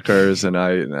 coworkers, and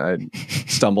I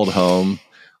stumbled home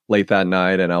late that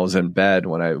night, and I was in bed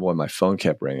when my phone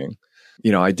kept ringing.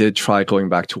 I did try going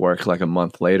back to work like a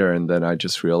month later, and then I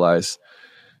just realized,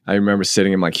 I remember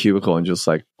sitting in my cubicle and just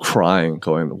like crying,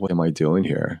 going, what am I doing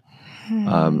here?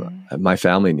 My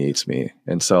family needs me.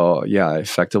 And so, yeah, I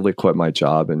effectively quit my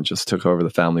job and just took over the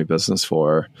family business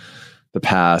for the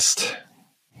past,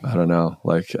 I don't know,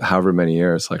 like however many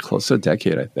years, like close to a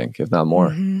decade, I think, if not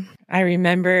more. I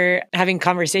remember having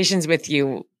conversations with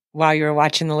you while you were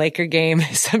watching the Laker game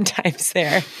sometimes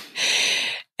there.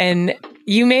 And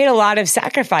you made a lot of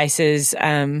sacrifices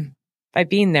by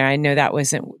being there. I know that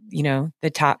wasn't, the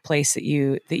top place that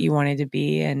you wanted to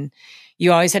be. And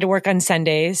you always had to work on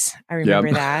Sundays. I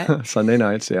remember that. Sunday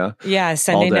nights, yeah. Yeah,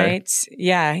 Sunday nights.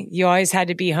 Yeah, you always had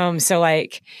to be home. So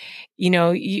like,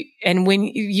 and when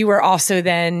you were also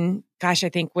then, gosh, I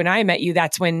think when I met you,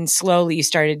 that's when slowly you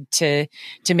started to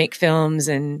make films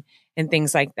and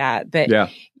things like that. But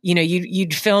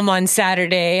you'd film on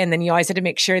Saturday, and then you always had to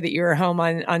make sure that you were home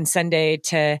on Sunday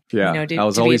to I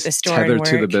was always tethered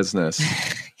to the business.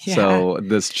 So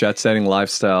this jet setting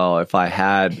lifestyle, if I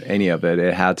had any of it,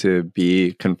 it had to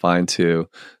be confined to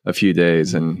a few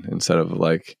days and instead of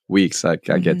like weeks like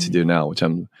I get to do now, which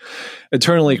I'm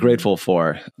eternally grateful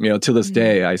for. To this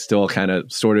day, I still kind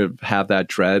of sort of have that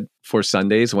dread for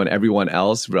Sundays when everyone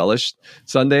else relished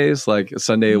Sundays. Like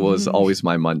Sunday was always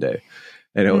my Monday.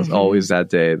 And it was always that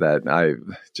day that I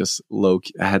just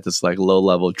I had this like low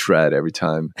level dread every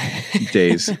time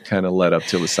days kind of led up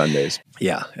to the Sundays.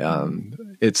 Yeah.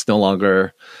 It's no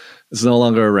longer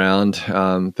around,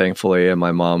 thankfully. And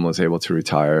my mom was able to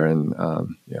retire and,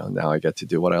 now I get to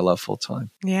do what I love full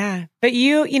time. Yeah. But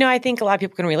I think a lot of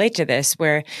people can relate to this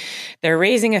where they're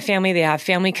raising a family, they have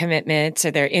family commitments,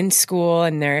 or they're in school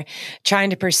and they're trying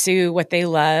to pursue what they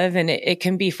love. And it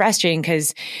can be frustrating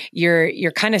because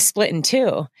you're kind of split in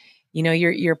two.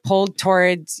 You're pulled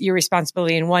towards your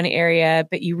responsibility in one area,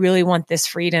 but you really want this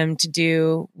freedom to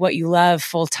do what you love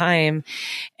full time.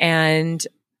 And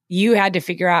you had to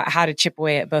figure out how to chip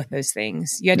away at both those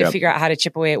things. You had to figure out how to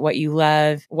chip away at what you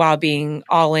love while being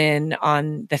all in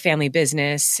on the family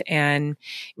business and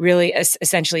really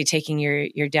essentially taking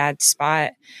your dad's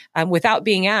spot without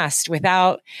being asked,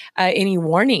 without any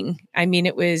warning. I mean,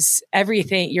 it was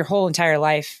everything, your whole entire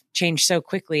life changed so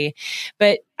quickly.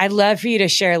 But I'd love for you to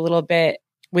share a little bit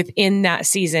within that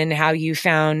season, how you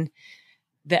found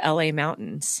the LA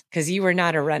mountains, because you were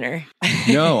not a runner.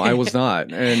 No, I was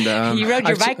not. And you rode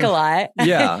your bike a lot.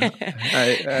 Yeah.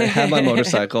 I had my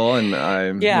motorcycle and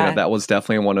that was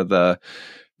definitely one of the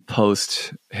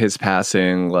post his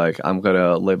passing, like I'm going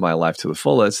to live my life to the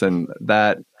fullest. And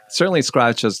that certainly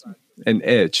scratches an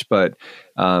itch, but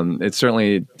it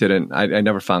certainly didn't, I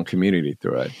never found community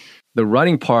through it. The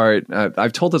running part,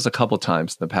 I've told this a couple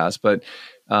times in the past, but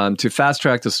to fast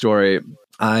track the story,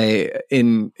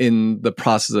 in the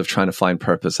process of trying to find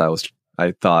purpose,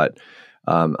 I thought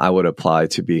I would apply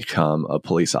to become a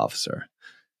police officer,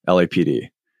 LAPD.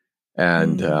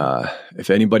 And if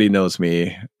anybody knows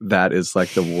me, that is like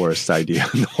the worst idea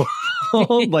in the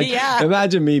world.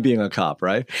 Imagine me being a cop,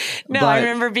 right? No, but I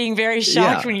remember being very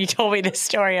shocked when you told me this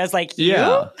story. I was like, you?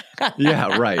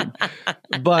 Yeah, right.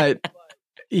 But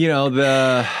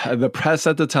the press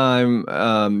at the time,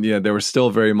 they were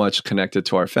still very much connected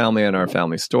to our family and our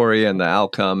family story and the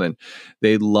outcome, and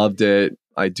they loved it.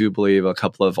 I do believe a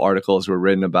couple of articles were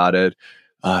written about it.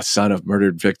 Son of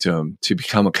murdered victim to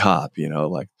become a cop, it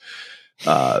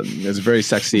was a very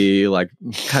sexy, like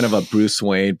kind of a Bruce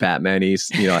Wayne, Batman-y,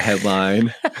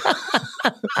 headline.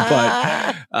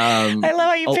 But I love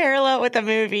how you parallel it with the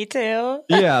movie too.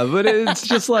 Yeah, but it's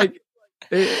just like,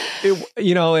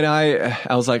 and I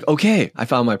was like, okay, I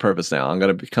found my purpose now. I'm going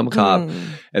to become a cop.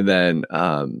 And then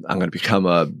I'm going to become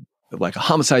a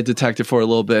homicide detective for a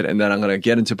little bit. And then I'm going to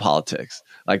get into politics.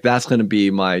 Like that's going to be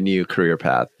my new career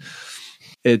path.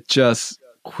 It just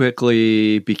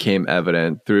quickly became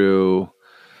evident through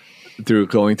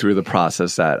going through the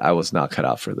process that I was not cut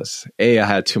out for this. I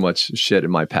had too much shit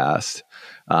in my past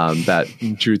that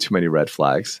drew too many red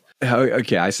flags.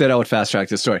 Okay, I said I would fast track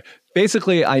this story.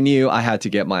 Basically, I knew I had to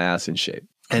get my ass in shape.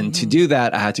 And to do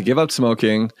that, I had to give up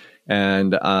smoking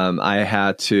and I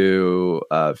had to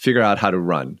figure out how to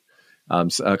run.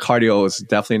 Cardio was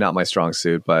definitely not my strong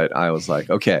suit, but I was like,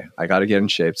 okay, I got to get in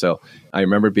shape. So I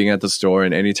remember being at the store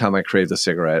and anytime I craved a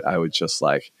cigarette, I would just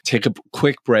like take a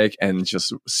quick break and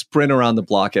just sprint around the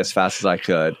block as fast as I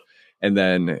could. And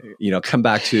then, come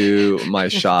back to my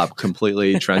shop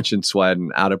completely drenched in sweat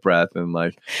and out of breath. And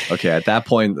like, okay, at that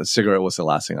point, the cigarette was the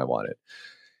last thing I wanted.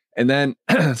 And then,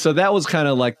 so that was kind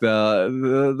of like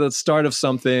the start of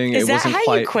something. Is that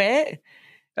how you quit?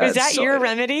 Was that your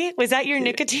remedy? Was that your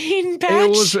nicotine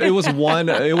patch? It was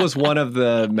one of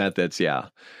the methods. Yeah.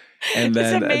 And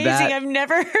then it's amazing. I've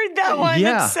never heard that one.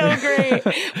 Yeah. That's so great.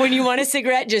 When you want a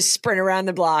cigarette, just sprint around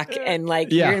the block and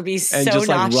like you're gonna be so and just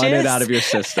nauseous. like run it out of your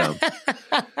system.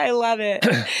 I love it.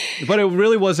 But it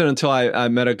really wasn't until I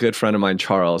met a good friend of mine,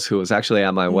 Charles, who was actually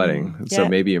at my wedding. So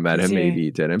maybe you met him, maybe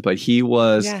you didn't. But he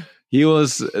was he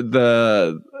was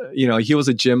a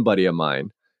gym buddy of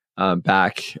mine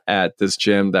back at this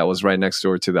gym that was right next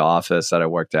door to the office that I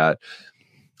worked at.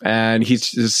 And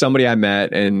he's just somebody I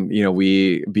met, and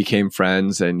we became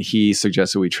friends, and he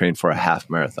suggested we train for a half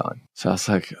marathon. So I was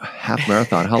like, half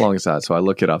marathon? How long is that? So I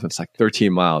look it up. It's like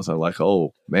 13 miles. I'm like,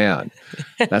 oh man,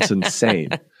 that's insane.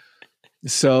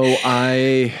 So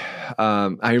I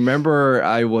remember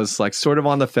I was like sort of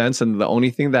on the fence, and the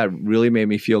only thing that really made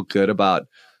me feel good about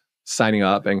signing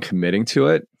up and committing to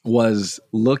it was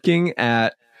looking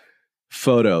at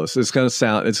photos. It's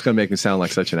gonna make me sound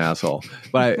like such an asshole,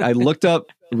 but I looked up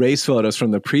race photos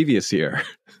from the previous year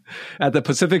at the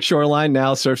Pacific Shoreline,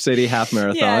 now Surf City Half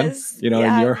Marathon, in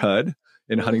your hood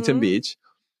in Huntington Beach.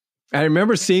 And I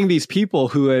remember seeing these people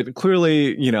who had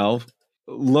clearly,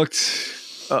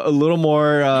 looked a little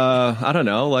more, I don't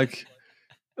know, like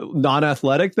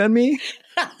non-athletic than me,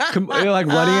 like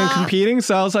running and competing.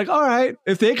 So I was like, all right,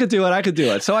 if they could do it, I could do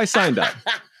it. So I signed up.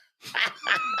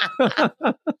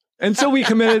 And so we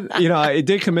committed, I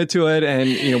did commit to it,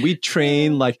 and, we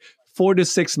trained like 4 to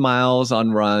 6 miles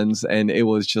on runs, and it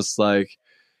was just like,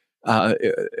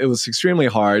 it was extremely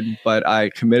hard, but I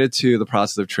committed to the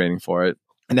process of training for it.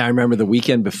 And I remember the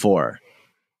weekend before.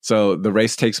 So the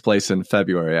race takes place in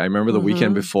February. I remember the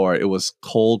weekend before, it was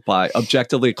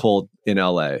objectively cold in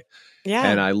LA. Yeah.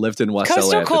 And I lived in West LA at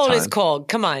the time. Coastal cold is cold.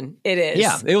 Come on. It is.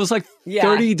 Yeah. It was like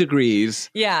 30 degrees.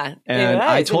 Yeah. And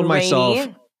I told myself,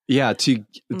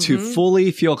 to fully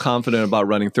feel confident about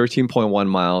running 13.1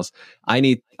 miles, I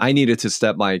needed to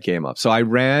step my game up. So I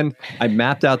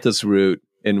mapped out this route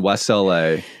in West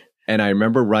LA, and I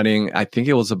remember running, I think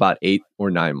it was about 8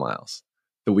 or 9 miles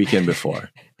the weekend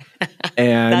before.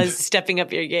 And that was stepping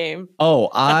up your game.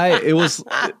 It was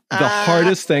the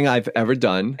hardest thing I've ever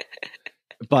done.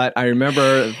 But I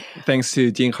remember, thanks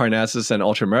to Dean Karnazes and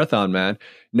Ultra Marathon Man,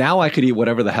 now I could eat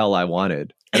whatever the hell I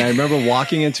wanted. And I remember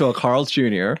walking into a Carl's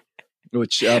Jr.,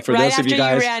 which for those of you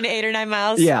guys, you ran 8 or 9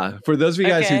 miles. Yeah, for those of you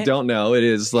guys who don't know, it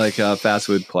is like a fast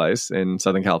food place in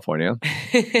Southern California.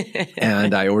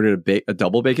 And I ordered a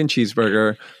double bacon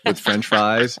cheeseburger with French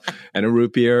fries and a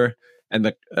root beer. And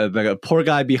the poor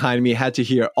guy behind me had to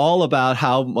hear all about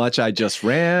how much I just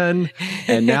ran,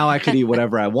 and now I could eat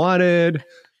whatever I wanted.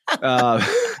 I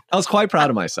was quite proud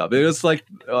of myself. It was like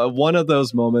one of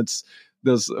those moments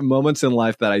in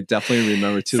life that I definitely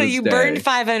remember to this day. So you burned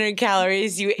 500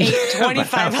 calories. You ate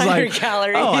 2,500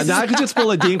 calories. Oh, now I could just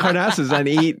pull a Dean Karnazes and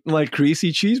eat like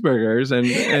greasy cheeseburgers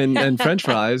and French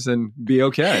fries and be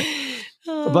okay.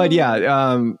 But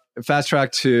fast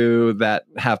track to that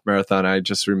half marathon. I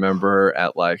just remember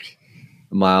at like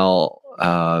mile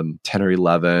 10 or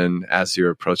 11, as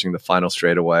you're approaching the final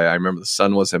straightaway, I remember the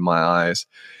sun was in my eyes,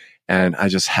 and I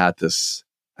just had this,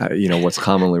 what's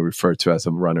commonly referred to as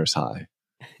a runner's high.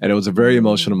 And it was a very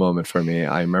emotional moment for me.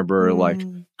 I remember like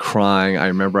crying. I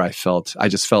remember I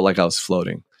just felt like I was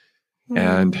floating.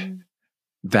 And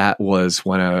that was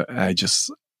when I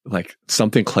just like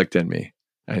something clicked in me.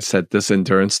 I said, this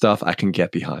endurance stuff I can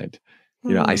get behind.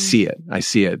 I see it.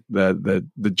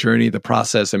 The journey, the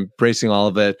process, embracing all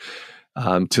of it,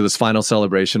 to this final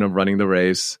celebration of running the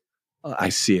race. I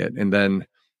see it. And then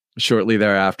shortly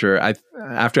thereafter,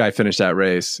 after I finished that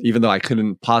race, even though I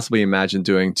couldn't possibly imagine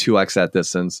doing 2x that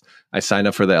distance, I signed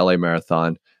up for the LA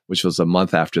Marathon, which was a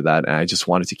month after that. And I just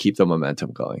wanted to keep the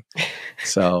momentum going.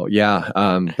 So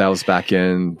that was back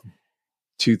in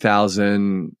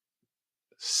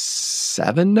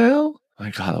 2007 now.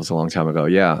 My God, that was a long time ago.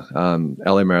 Yeah.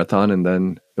 LA Marathon. And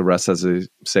then the rest, as they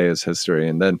say, is history.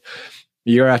 And then a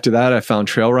year after that, I found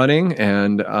trail running,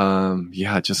 and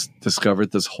just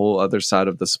discovered this whole other side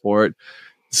of the sport.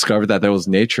 Discovered that there was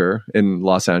nature in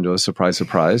Los Angeles. Surprise,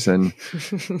 surprise. And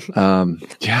and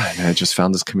I just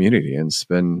found this community, and it's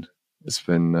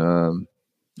been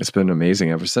amazing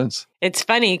ever since. It's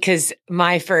funny because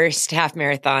my first half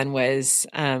marathon was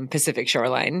Pacific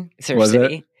Shoreline, Surf Yeah.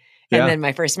 City. And then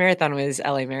my first marathon was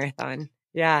LA Marathon.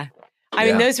 Yeah. I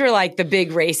mean, those were like the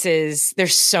big races.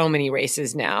 There's so many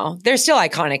races now. They're still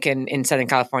iconic in Southern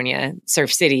California,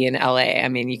 Surf City and LA. I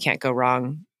mean, you can't go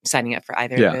wrong signing up for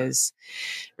either of those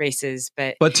races.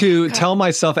 But to tell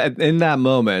myself in that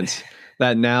moment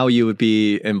that now you would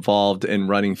be involved in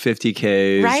running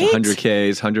 50Ks, right?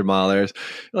 100Ks, 100 milers,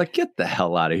 like, get the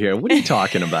hell out of here. What are you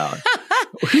talking about?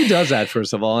 Who does that,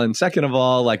 first of all? And second of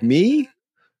all, like me?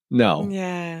 No.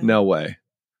 Yeah. No way.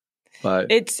 But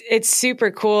it's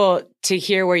super cool to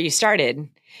hear where you started,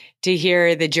 to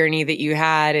hear the journey that you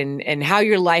had and how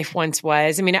your life once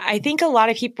was. I mean, I think a lot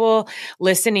of people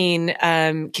listening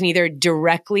can either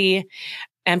directly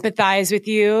empathize with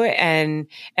you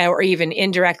or even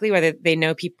indirectly, whether they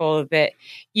know people that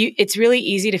it's really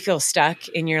easy to feel stuck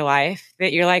in your life,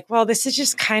 that you're like, well, this is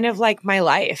just kind of like my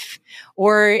life,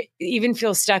 or even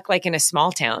feel stuck like in a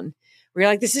small town where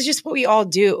you're like, this is just what we all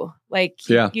do. Like,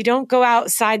 you don't go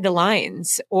outside the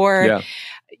lines, or,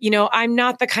 I'm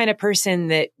not the kind of person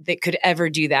that could ever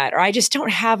do that, or I just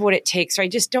don't have what it takes, or I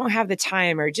just don't have the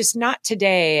time, or just not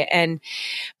today.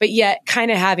 But yet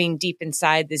kind of having deep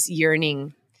inside this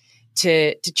yearning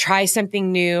to try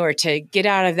something new, or to get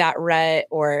out of that rut,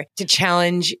 or to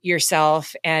challenge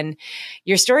yourself. And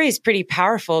your story is pretty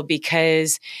powerful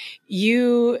because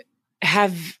you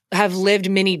have lived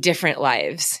many different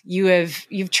lives.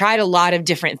 You've tried a lot of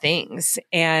different things.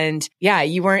 And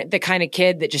you weren't the kind of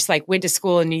kid that just like went to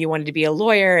school and knew you wanted to be a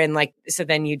lawyer. And like, so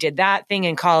then you did that thing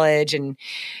in college, and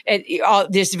all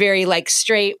this very like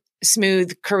straight,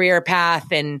 smooth career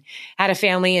path, and had a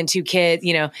family and 2 kids.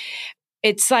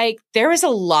 It's like there was a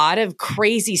lot of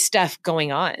crazy stuff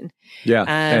going on.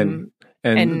 Yeah.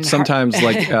 And sometimes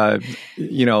like,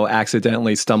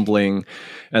 accidentally stumbling,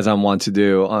 as I'm wont to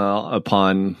do,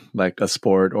 upon like a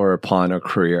sport or upon a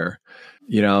career.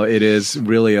 It is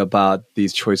really about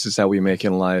these choices that we make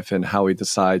in life and how we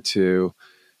decide to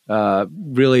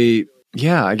really,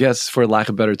 I guess for lack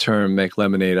of a better term, make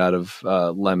lemonade out of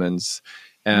lemons.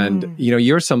 And,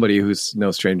 you're somebody who's no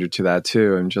stranger to that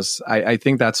too. And just, I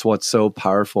think that's what's so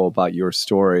powerful about your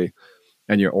story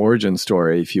and your origin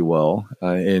story, if you will,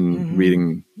 in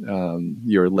reading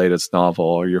your latest novel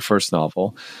or your first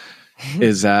novel,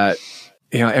 is that,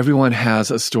 everyone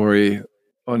has a story,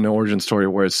 an origin story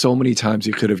where so many times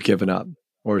you could have given up,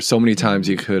 or so many times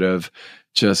you could have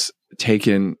just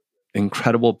taken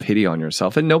incredible pity on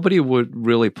yourself. And nobody would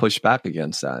really push back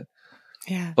against that.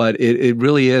 Yeah. But it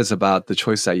really is about the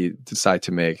choice that you decide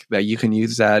to make, that you can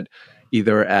use that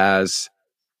either as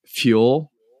fuel,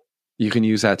 you can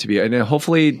use that to be, and then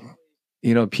hopefully,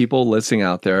 people listening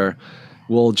out there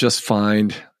will just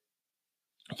find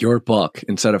your book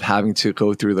instead of having to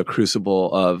go through the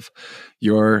crucible of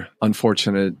your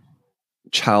unfortunate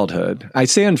childhood. I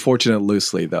say unfortunate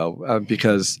loosely though,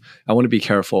 because I want to be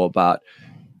careful about,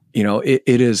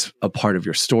 it is a part of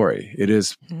your story. It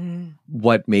is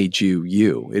what made you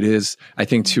you. It is, I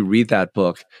think, to read that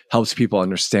book helps people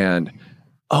understand,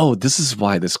 oh, this is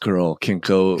why this girl can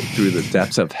go through the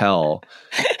depths of hell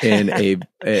in a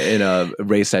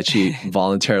race that she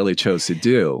voluntarily chose to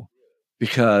do,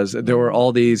 because there were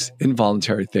all these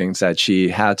involuntary things that she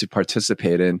had to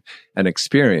participate in and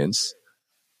experience,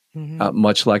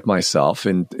 much like myself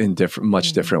in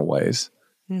different ways,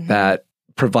 that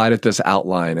provided this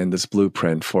outline and this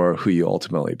blueprint for who you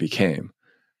ultimately became.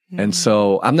 And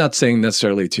so I'm not saying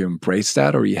necessarily to embrace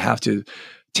that, or you have to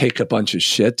take a bunch of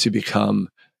shit to become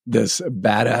this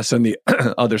badass on the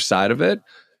other side of it.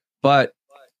 But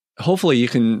hopefully you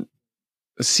can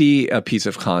see a piece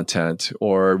of content,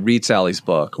 or read Sally's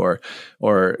book, or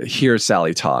hear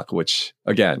Sally talk, which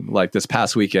again, like this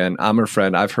past weekend, I'm her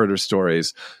friend, I've heard her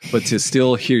stories, but to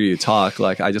still hear you talk,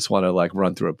 like I just want to like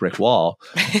run through a brick wall,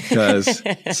 because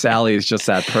Sally is just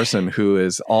that person who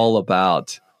is all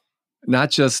about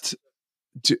not just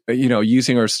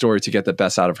using her story to get the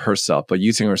best out of herself, but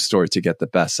using her story to get the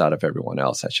best out of everyone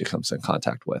else that she comes in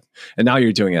contact with. And now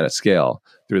you're doing it at scale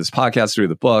through this podcast, through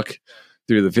the book,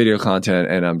 through the video content.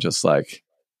 And I'm just like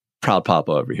proud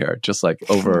papa over here, just like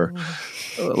overjoyed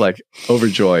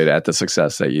at the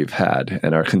success that you've had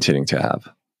and are continuing to have.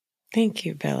 Thank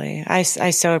you, Billy. I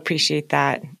so appreciate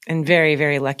that, and very,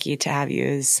 very lucky to have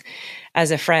you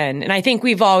as a friend. And I think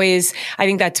I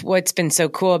think that's what's been so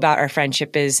cool about our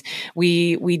friendship is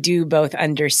we do both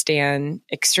understand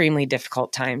extremely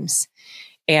difficult times,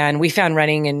 and we found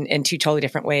running in 2 totally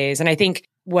different ways. And I think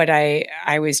what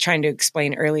I was trying to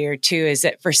explain earlier too is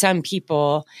that for some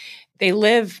people, they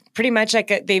live pretty much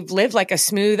they've lived like a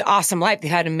smooth, awesome life. They've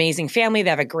had an amazing family.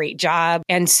 They have a great job.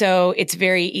 And so it's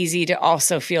very easy to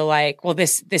also feel like, well,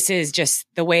 this is just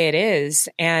the way it is.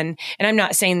 And I'm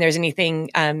not saying there's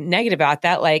anything negative about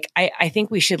that. Like, I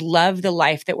think we should love the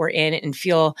life that we're in and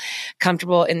feel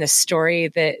comfortable in the story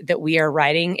that we are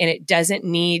writing. And it doesn't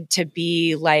need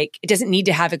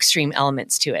to have extreme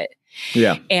elements to it.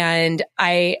 Yeah. And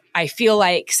I feel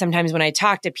like sometimes when I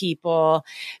talk to people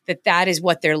that is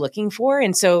what they're looking for.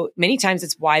 And so many times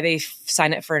it's why they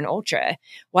sign up for an ultra.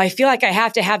 Well, I feel like I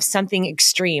have to have something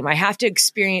extreme. I have to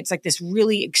experience like this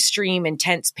really extreme,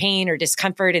 intense pain or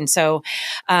discomfort. And so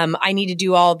I need to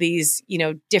do all these,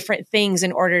 different things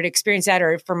in order to experience that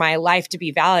or for my life to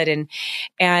be valid.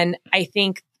 And I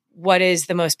think what is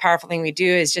the most powerful thing we do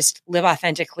is just live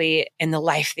authentically in the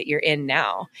life that you're in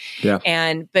now. Yeah.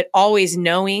 But always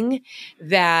knowing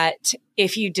that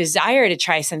if you desire to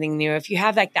try something new, if you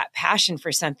have like that passion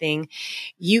for something,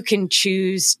 you can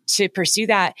choose to pursue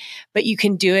that, but you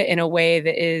can do it in a way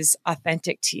that is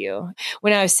authentic to you.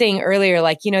 When I was saying earlier,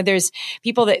 like, there's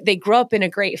people that they grow up in a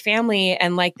great family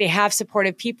and like they have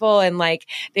supportive people and like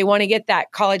they want to get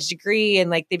that college degree and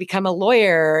like they become a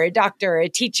lawyer or a doctor or a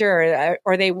teacher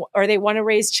or they want to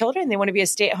raise children. They want to be a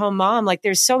stay-at-home mom. Like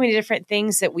there's so many different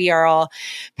things that we are all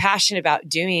passionate about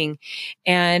doing.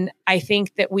 And I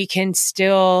think that we can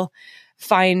still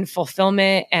find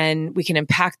fulfillment and we can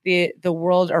impact the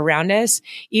world around us,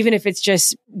 even if it's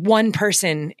just one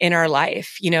person in our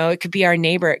life. It could be our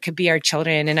neighbor, it could be our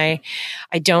children. And I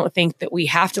don't think that we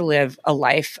have to live a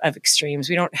life of extremes.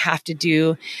 We don't have to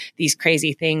do these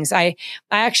crazy things. I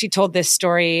actually told this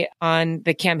story on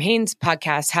the Cam Hanes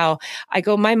podcast, how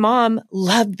my mom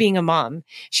loved being a mom.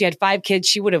 She had 5 kids.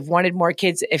 She would have wanted more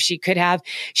kids if she could have.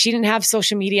 She didn't have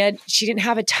social media. She didn't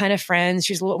have a ton of friends.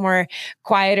 She was a little more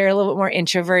quieter, a little bit more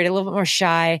introvert, a little bit more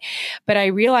shy. But I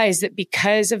realized that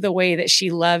because of the way that she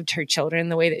loved her children,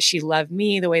 the way that she loved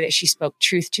me, the way that she spoke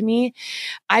truth to me,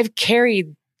 I've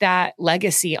carried that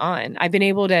legacy on. I've been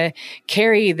able to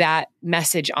carry that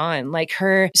message on, like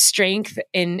her strength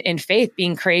in faith,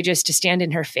 being courageous to stand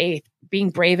in her faith,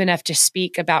 being brave enough to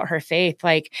speak about her faith.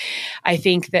 Like, I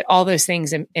think that all those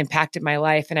things impacted my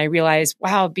life. And I realized,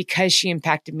 wow, because she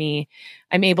impacted me,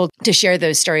 I'm able to share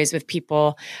those stories with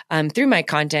people through my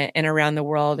content and around the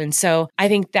world. And so I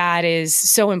think that is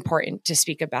so important to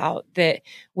speak about, that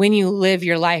when you live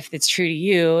your life that's true to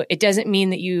you, it doesn't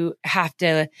mean that you have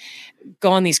to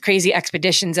go on these crazy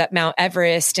expeditions up Mount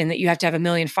Everest and that you have to have 1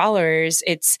 million followers.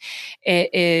 It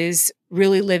is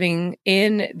really living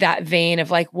in that vein of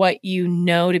like what you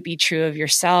know to be true of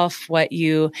yourself, what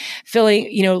you feeling,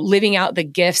 living out the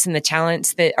gifts and the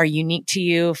talents that are unique to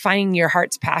you, finding your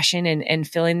heart's passion and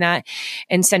feeling that.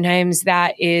 And sometimes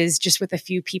that is just with a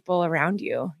few people around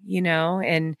you,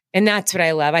 and that's what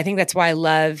I love. I think that's why I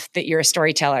love that you're a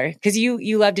storyteller, because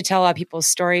you love to tell a lot of people's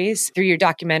stories through your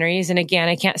documentaries. And again,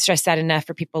 I can't stress that enough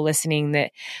for people listening,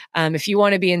 that if you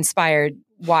want to be inspired,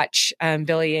 watch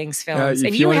Billy Ying's films.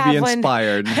 If you want to be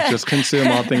inspired, just consume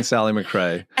all things Sally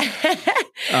McRae.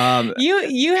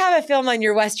 You have a film on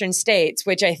your Western States,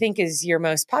 which I think is your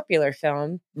most popular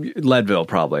film. Leadville,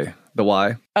 probably. The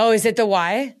Y. Oh, is it The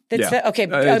Y? Okay.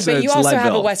 But you also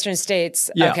have a Western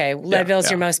States. Yeah. Okay. Leadville's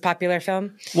your most popular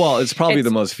film? Well, it's probably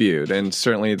the most viewed, and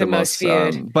certainly the most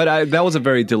viewed. But that was a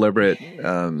very deliberate...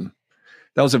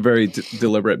 that was a very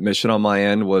deliberate mission on my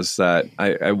end, was that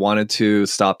I wanted to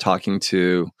stop talking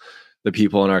to the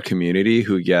people in our community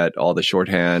who get all the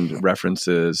shorthand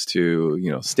references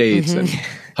to, states and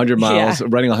 100 miles,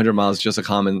 running 100 miles is just a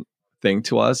common thing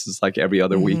to us. It's like every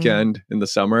other weekend in the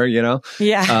summer, Yeah.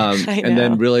 And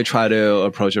then really try to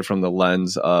approach it from the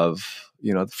lens of,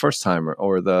 the first timer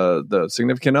or the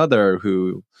significant other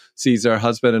who sees their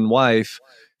husband and wife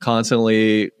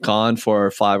constantly gone for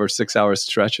 5 or 6 hour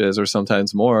stretches or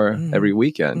sometimes more every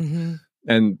weekend.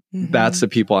 And that's the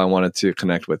people I wanted to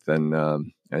connect with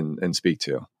and speak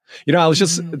to. I was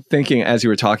just thinking as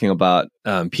you were talking about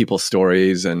people's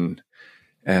stories and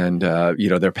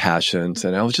their passions,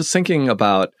 and I was just thinking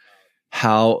about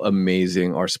how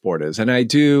amazing our sport is. And I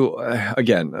do,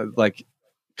 again, like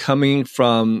coming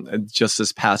from just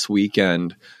this past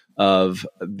weekend of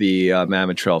the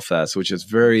Mammoth Trail Fest, which is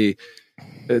very,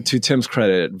 to Tim's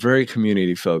credit, very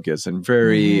community focused and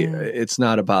very, it's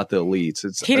not about the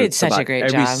elites. He did such a great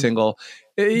job. Every single,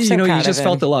 you just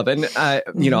felt the love. And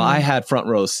I had front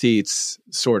row seats,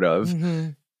 sort of,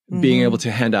 being able to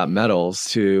hand out medals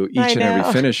to each and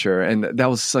every finisher. And that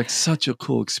was like such a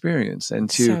cool experience. And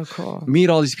to meet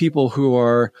all these people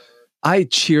who I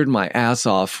cheered my ass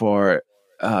off for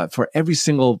every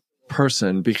single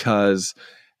person, because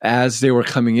as they were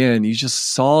coming in, you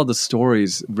just saw the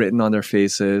stories written on their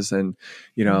faces. And,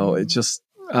 it just,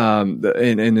 and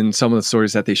in some of the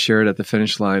stories that they shared at the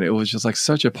finish line, it was just like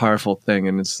such a powerful thing.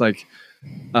 And it's like,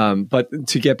 but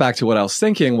to get back to what I was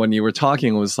thinking when you were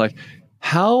talking, was like,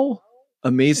 how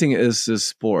amazing is this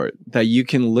sport that you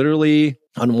can literally,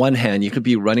 on one hand, you could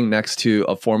be running next to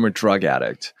a former drug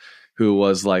addict who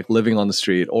was like living on the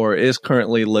street or is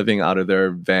currently living out of their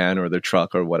van or their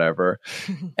truck or whatever,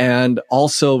 and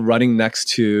also running next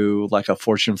to like a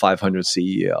Fortune 500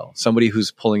 CEO, somebody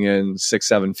who's pulling in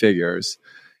 6-7 figures.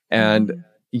 And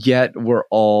yet we're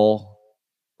all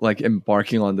like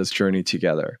embarking on this journey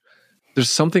together.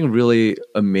 There's something really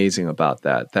amazing about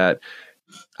that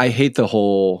I hate the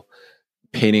whole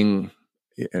painting,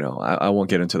 I won't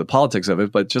get into the politics of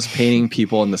it, but just painting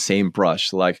people in the same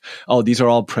brush, like, oh, these are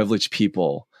all privileged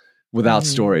people without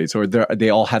stories, or they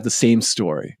all have the same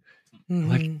story.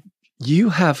 Like, you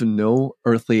have no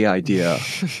earthly idea.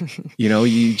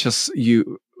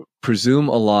 You presume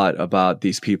a lot about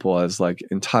these people as like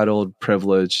entitled,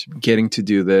 privileged, getting to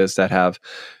do this, that have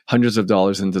hundreds of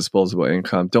dollars in disposable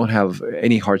income, don't have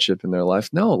any hardship in their life.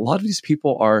 No, a lot of these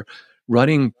people are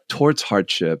running towards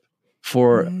hardship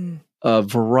for a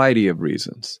variety of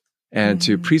reasons. And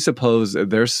to presuppose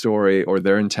their story or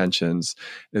their intentions,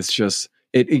 it's just,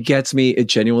 it gets me, it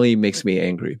genuinely makes me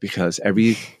angry, because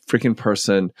every freaking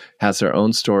person has their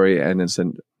own story and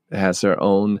has their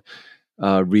own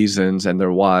reasons and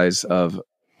their whys of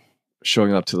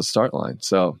showing up to the start line.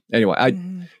 So anyway,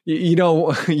 you know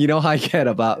how I get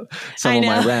about some of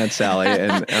my rants, Sally,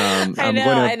 and I'm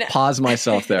going to pause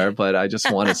myself there, but I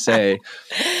just want to say,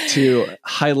 to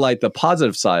highlight the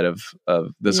positive side of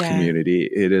this community,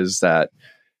 it is that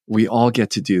we all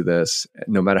get to do this,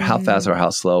 no matter how fast or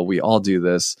how slow. We all do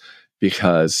this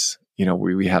because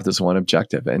we have this one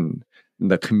objective, and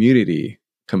the community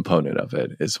component of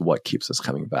it is what keeps us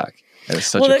coming back. And it's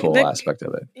such a cool aspect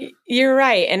of it. You're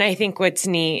right. And I think what's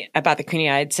neat about the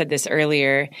community, I had said this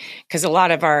earlier, because a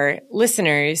lot of our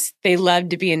listeners, they love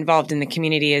to be involved in the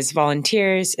community as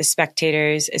volunteers, as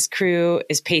spectators, as crew,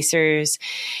 as pacers.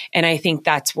 And I think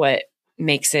that's what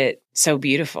makes it so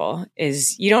beautiful,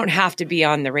 is you don't have to be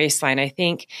on the race line. I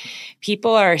think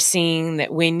people are seeing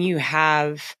that when you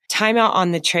have time out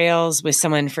on the trails with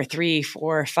someone for 3,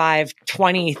 4, 5,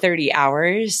 20, 30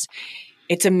 hours,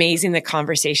 it's amazing the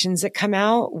conversations that come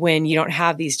out when you don't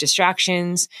have these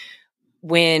distractions,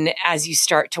 when as you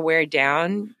start to wear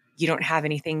down, you don't have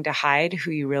anything to hide who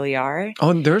you really are. Oh,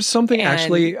 and there's something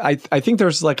actually, I think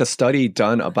there's like a study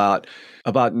done about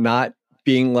not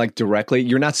being like directly,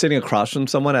 you're not sitting across from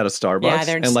someone at a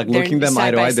Starbucks and like looking them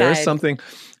eye to eye.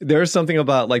 There's something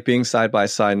about like being side by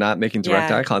side, not making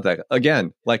direct eye contact.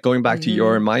 Again, like going back to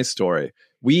your and my story,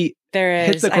 we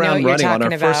hit the ground running on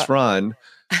our first run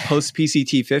post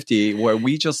PCT 50, where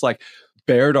we just like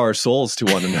bared our souls to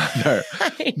one another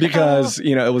because,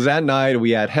 it was at night,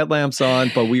 we had headlamps on,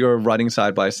 but we were running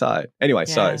side by side. Anyway,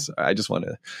 sorry. I just want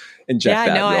to inject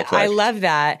that real quick. I love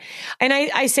that. And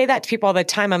I say that to people all the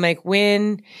time. I'm like,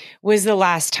 when was the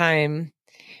last time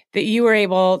that you were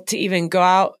able to even go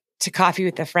out to coffee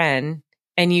with a friend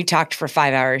and you talked for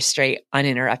 5 hours straight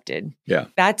uninterrupted? Yeah.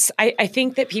 I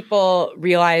think that people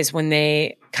realize when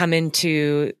they come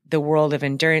into the world of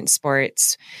endurance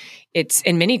sports, it's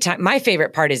in many times, my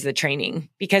favorite part is the training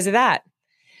because of that.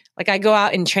 Like I go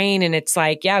out and train and it's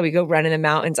like, we go run in the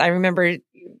mountains. I remember,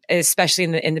 especially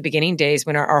in the beginning days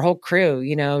when our whole crew,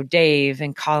 Dave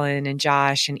and Colin and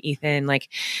Josh and Ethan, like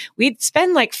we'd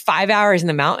spend like 5 hours in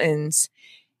the mountains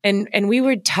and we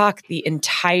would talk the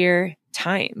entire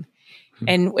time.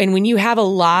 And when you have a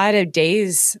lot of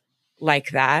days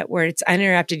like that, where it's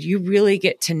uninterrupted, you really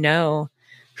get to know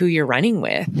who you're running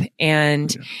with.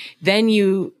 And then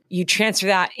you transfer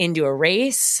that into a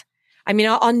race. I mean,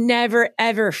 I'll never,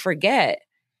 ever forget,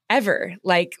 ever.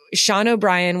 Like Sean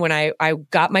O'Brien, when I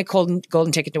got my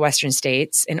golden ticket to Western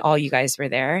States and all you guys were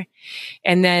there.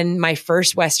 And then my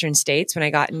first Western States, when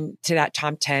I got into that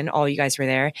top 10, all you guys were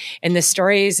there. And the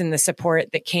stories and the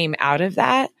support that came out of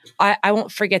that, I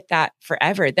won't forget that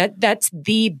forever. That's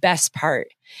the best part.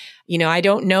 I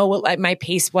don't know what like my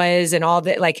pace was and all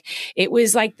that. Like it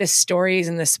was like the stories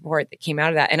and the support that came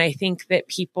out of that. And I think that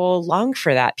people long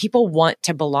for that. People want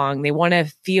to belong. They want to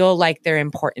feel like they're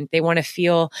important. They want to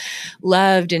feel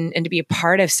loved and to be a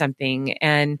part of something.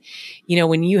 And,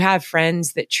 when you have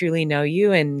friends that truly know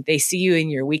you and they see you in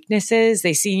your weaknesses,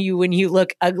 they see you when you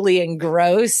look ugly and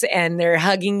gross and they're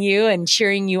hugging you and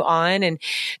cheering you on. And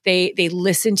they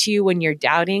listen to you when you're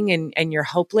doubting and you're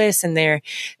hopeless and they're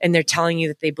telling you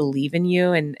that they believe in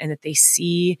you and that they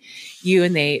see you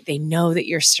and they know that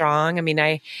you're strong. I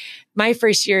mean, my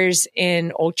first years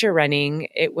in ultra running,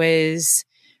 it was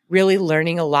really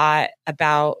learning a lot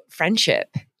about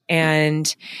friendship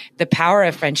and the power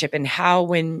of friendship and how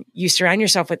when you surround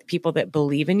yourself with people that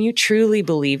believe in you, truly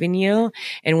believe in you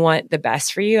and want the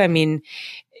best for you. I mean,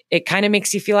 it kind of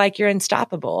makes you feel like you're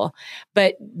unstoppable.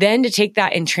 But then to take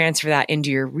that and transfer that into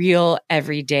your real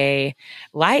everyday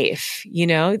life,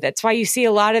 that's why you see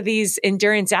a lot of these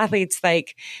endurance athletes,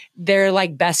 like they're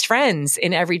like best friends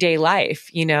in everyday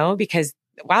life, because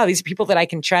wow, these are people that I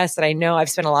can trust, that I know I've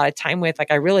spent a lot of time with.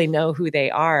 Like I really know who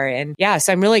they are. And yeah,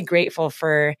 so I'm really grateful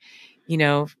for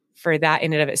that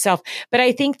in and of itself. But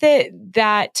I think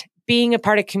that being a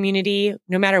part of community,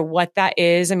 no matter what that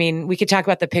is, I mean, we could talk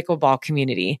about the pickleball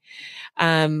community.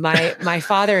 My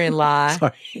father-in-law,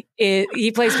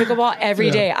 he plays pickleball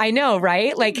every day. I know,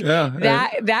 right? Like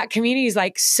that community is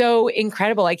like so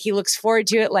incredible. Like he looks forward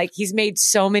to it. Like he's made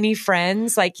so many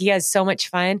friends. Like he has so much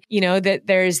fun. That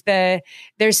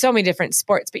there's so many different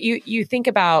sports. But you think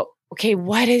about, okay,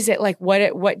 what is it like?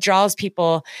 What draws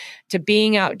people to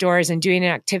being outdoors and doing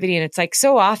an activity? And it's like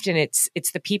so often it's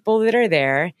the people that are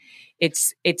there.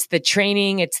 It's the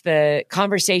training, it's the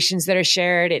conversations that are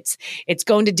shared. It's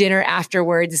going to dinner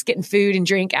afterwards, it's getting food and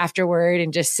drink afterward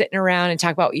and just sitting around and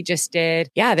talk about what you just did.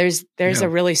 Yeah, there's a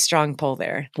really strong pull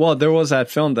there. Well, there was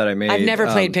that film that I made. I've never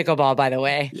played pickleball, by the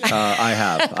way. I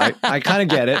have. I kind of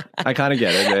get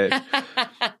it.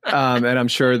 And I'm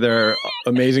sure there are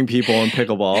amazing people in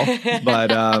pickleball,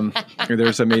 but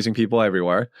there's amazing people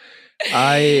everywhere.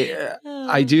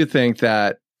 I do think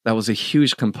that was a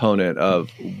huge component of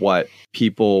what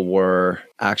people were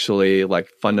actually like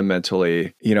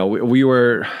fundamentally, we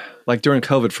were like during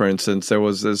COVID, for instance, there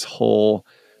was this whole,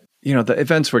 the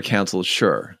events were canceled,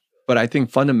 sure. But I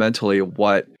think fundamentally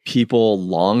what people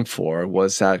longed for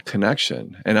was that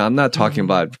connection. And I'm not talking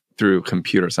about through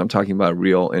computers. I'm talking about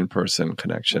real in-person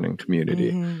connection and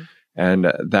community. Mm-hmm.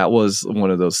 And that was one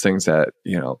of those things that,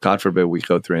 God forbid we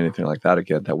go through anything like that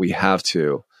again, that we have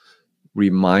to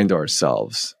remind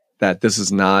ourselves that this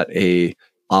is not a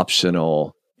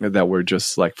optional, that we're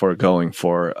just like foregoing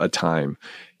for a time.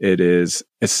 It is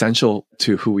essential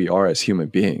to who we are as human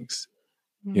beings.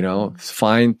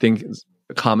 Find things,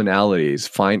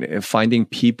 commonalities, finding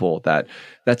people that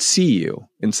see you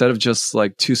instead of just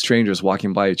like two strangers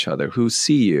walking by each other who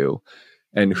see you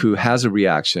and who has a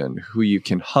reaction, who you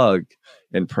can hug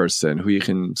in person, who you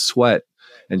can sweat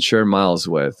and share miles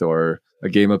with, or a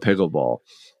game of pickleball.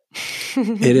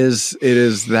 It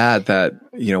is that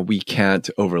we can't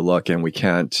overlook and we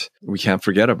can't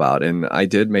forget about. And I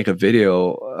did make a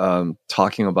video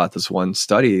talking about this one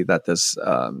study that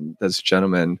this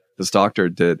gentleman, this doctor,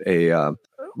 did a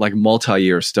like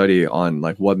multi-year study on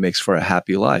like what makes for a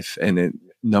happy life, and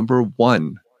number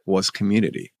one was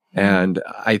community. And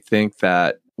I think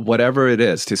that whatever it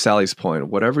is, to Sally's point,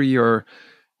 whatever your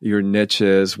niche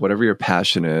is, whatever your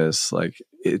passion is, like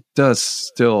it does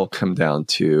still come down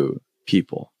to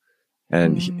people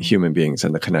and human beings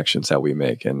and the connections that we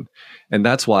make. And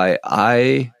that's why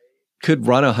I could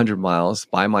run 100 miles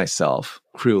by myself,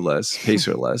 crewless,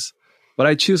 pacerless, but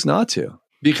I choose not to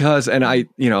because, and I,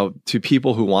 to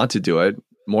people who want to do it,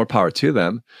 more power to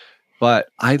them. But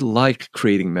I like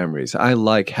creating memories. I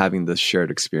like having this shared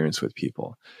experience with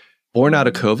people. Born out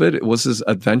of COVID, it was this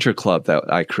adventure club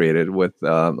that I created with,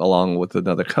 along with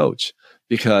another coach,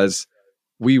 because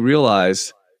we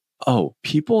realized,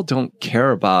 people don't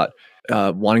care about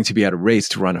wanting to be at a race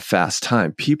to run a fast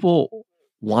time. People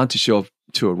want to show up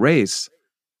to a race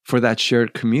for that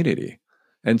shared community.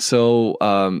 And so,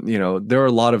 there are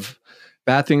a lot of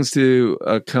bad things to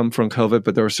come from COVID,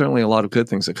 but there were certainly a lot of good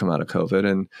things that come out of COVID.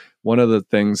 And one of the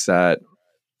things that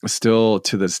still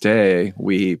to this day,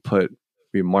 we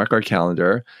mark our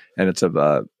calendar, and it's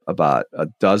about a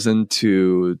dozen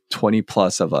to 20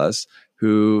 plus of us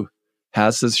who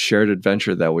has this shared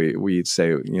adventure that we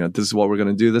say, this is what we're going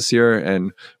to do this year,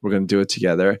 and we're going to do it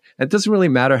together. And it doesn't really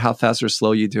matter how fast or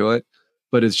slow you do it,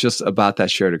 but it's just about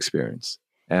that shared experience.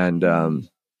 And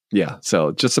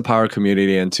so just the power of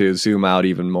community, and to zoom out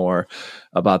even more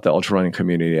about the ultra running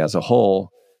community as a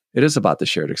whole, it is about the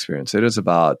shared experience. It is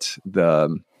about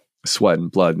the sweat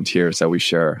and blood and tears that we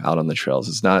share out on the trails.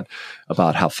 It's not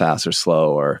about how fast or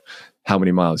slow or how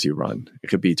many miles you run. It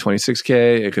could be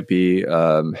 26K, it could be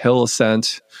hill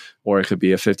ascent, or it could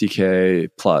be a 50K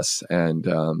plus. And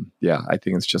I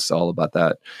think it's just all about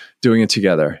that. Doing it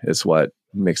together is what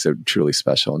makes it truly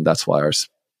special. And that's why our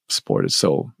sport is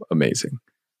so amazing.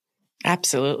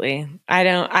 Absolutely.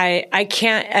 I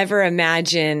can't ever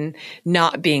imagine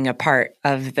not being a part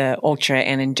of the ultra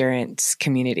and endurance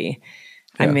community.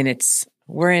 Yeah. I mean, it's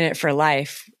we're in it for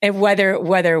life. And whether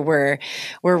we're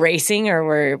racing or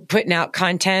we're putting out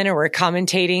content or we're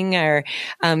commentating or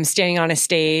standing on a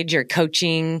stage or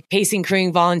coaching, pacing,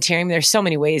 crewing, volunteering, there's so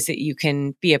many ways that you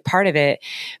can be a part of it.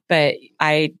 But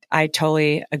I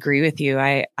totally agree with you.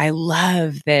 I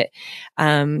love that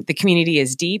the community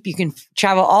is deep. You can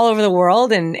travel all over the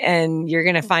world and you're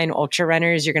going to find ultra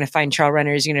runners, you're going to find trail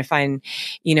runners, you're going to find,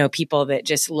 people that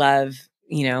just love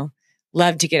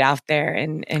to get out there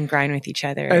and grind with each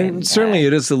other. And certainly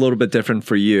it is a little bit different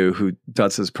for you who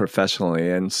does this professionally.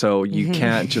 And so you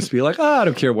can't just be like, I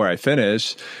don't care where I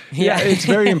finish. Yeah, it's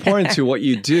very important to what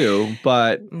you do.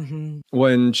 But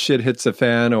when shit hits the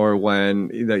fan or when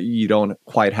you don't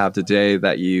quite have the day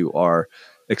that you are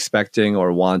expecting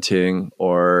or wanting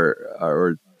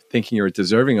or thinking you're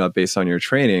deserving of based on your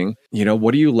training,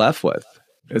 what are you left with?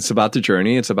 It's about the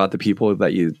journey. It's about the people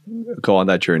that you go on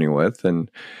that journey with. And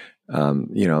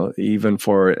even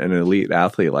for an elite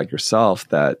athlete like yourself,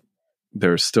 that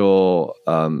there's still,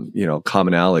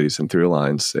 commonalities and through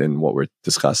lines in what we're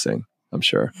discussing, I'm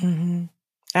sure. Mm-hmm.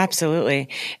 Absolutely.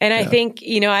 And I think,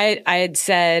 I had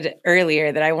said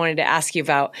earlier that I wanted to ask you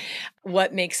about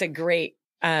what makes a great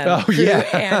crew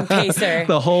and pacer.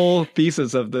 The whole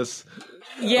thesis of this.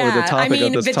 Yeah. Or the topic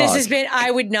of this but talk. this has been,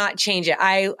 I would not change it.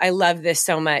 I love this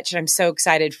so much. And I'm so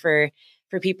excited for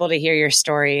people to hear your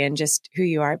story and just who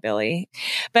you are, Billy.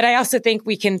 But I also think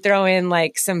we can throw in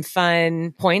like some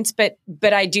fun points, but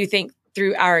I do think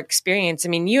through our experience,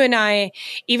 you and I,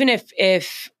 even if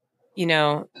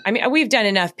we've done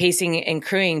enough pacing and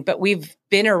crewing, but we've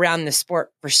been around the sport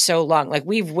for so long. Like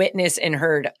we've witnessed and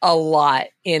heard a lot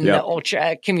in the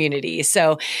ultra community.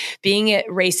 So being at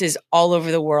races all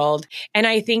over the world. And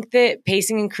I think that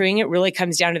pacing and crewing, it really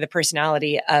comes down to the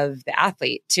personality of the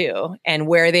athlete too, and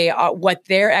where they are, what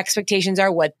their expectations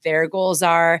are, what their goals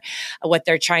are, what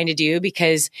they're trying to do,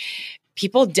 because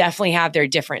people definitely have their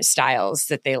different styles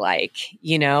that they like,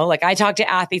 like I talk to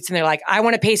athletes and they're like, I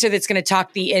want a pacer that's going to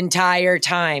talk the entire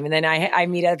time. And then I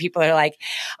meet other people that are like,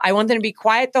 I want them to be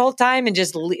quiet the whole time and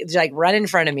just like run in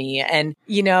front of me. And,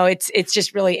 it's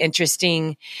just really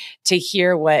interesting to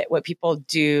hear what people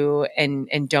do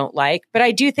and don't like. But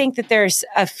I do think that there's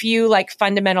a few like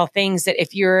fundamental things that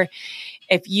if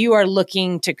you are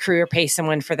looking to crew or pace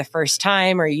someone for the first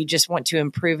time, or you just want to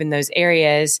improve in those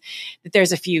areas, that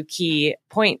there's a few key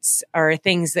points or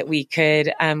things that we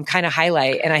could kind of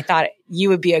highlight. And I thought you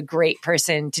would be a great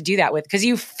person to do that with, because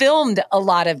you filmed a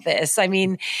lot of this.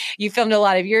 You filmed a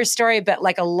lot of your story, but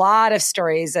like a lot of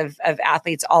stories of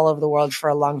athletes all over the world for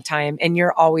a long time. And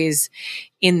you're always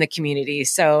in the community.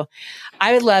 So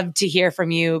I would love to hear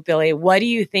from you, Billy. What do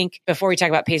you think, before we talk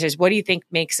about pacers, what do you think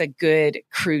makes a good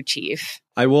crew chief?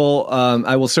 I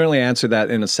will certainly answer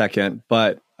that in a second,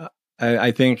 but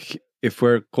I think if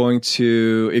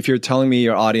you're telling me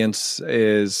your audience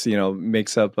is,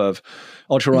 makes up of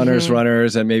ultra runners,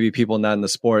 runners, and maybe people not in the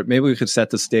sport, maybe we could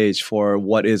set the stage for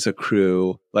what is a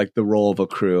crew, like the role of a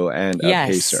crew and a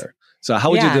pacer. So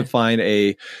how would you define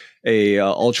a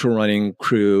ultra running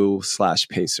crew /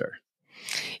 pacer?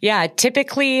 Yeah,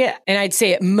 typically, and I'd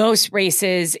say at most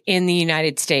races in the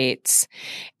United States,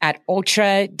 at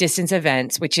ultra distance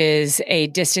events, which is a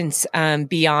distance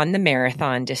beyond the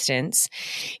marathon distance,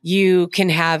 you can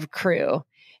have crew.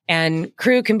 And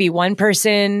crew can be one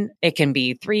person. It can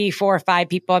be 3, 4, 5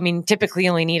 people. Typically you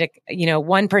only need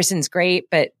one person's great,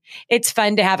 but it's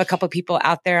fun to have a couple people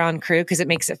out there on crew because it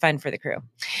makes it fun for the crew.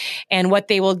 And what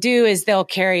they will do is they'll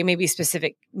carry maybe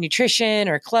specific nutrition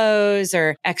or clothes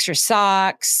or extra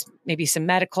socks, maybe some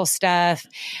medical stuff.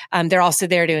 They're also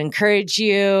there to encourage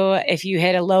you if you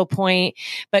hit a low point,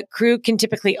 but crew can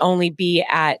typically only be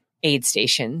at aid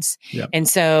stations. Yep. And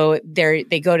so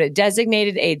they go to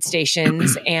designated aid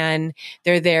stations and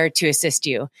they're there to assist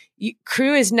you.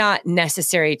 Crew is not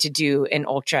necessary to do an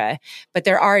ultra, but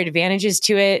there are advantages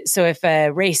to it. So if a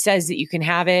race says that you can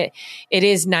have it, it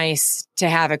is nice to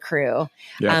have a crew,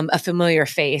 a familiar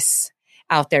face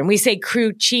out there. And we say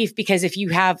crew chief because if you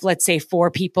have, let's say,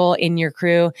 4 people in your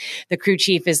crew, the crew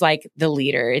chief is like the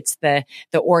leader. It's the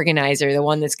organizer, the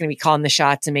one that's going to be calling the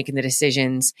shots and making the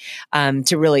decisions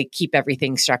to really keep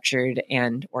everything structured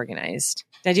and organized.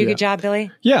 Did I do a good job, Billy?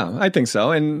 Yeah, I think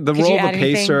so. And the role of a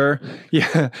pacer,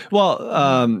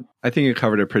 I think you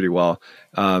covered it pretty well.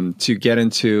 To get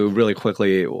into really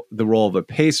quickly the role of a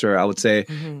pacer, I would say,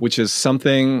 which is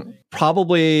something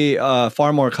probably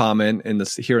far more common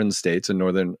here in the States in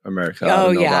Northern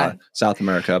America. South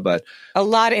America, but a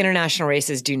lot of international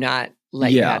races do not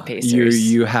let you have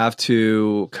pacers. You have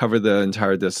to cover the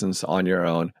entire distance on your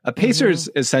own. A pacer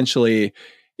is essentially,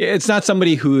 it's not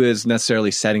somebody who is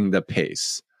necessarily setting the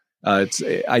pace.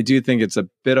 I do think it's a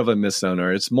bit of a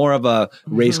misnomer. It's more of a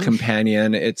race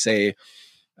companion. It's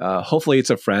hopefully it's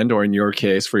a friend, or in your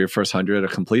case, for your first 100, a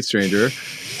complete stranger,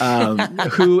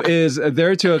 who is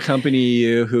there to accompany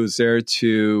you, who's there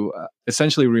to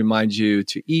essentially remind you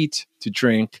to eat, to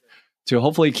drink, to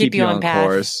hopefully keep you on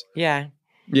course. Yeah.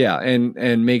 Yeah.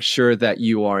 And make sure that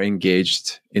you are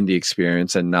engaged in the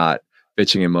experience and not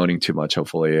bitching and moaning too much,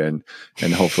 hopefully, and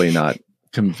hopefully not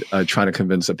trying to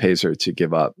convince a pacer to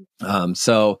give up.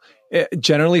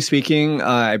 Generally speaking,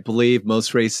 I believe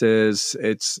most races,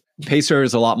 pacer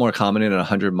is a lot more common in a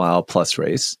 100-mile plus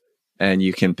race, and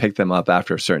you can pick them up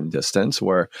after a certain distance,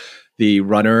 where the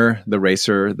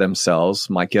racer themselves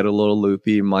might get a little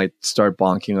loopy, might start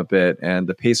bonking a bit, and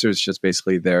the pacer is just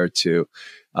basically there to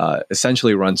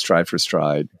essentially run stride for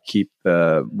stride, keep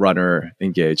the runner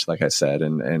engaged, like I said,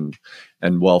 and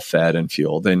well fed and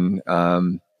fueled, and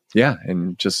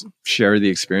and just share the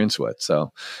experience with.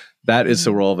 So that is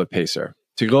the role of a pacer.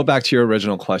 To go back to your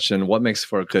original question, what makes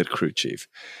for a good crew chief?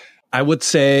 I would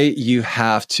say you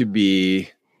have to be,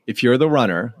 if you're the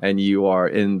runner and you are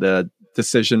in the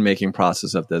decision-making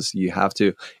process of this, you have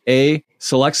to,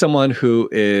 select someone who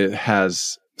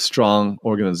has strong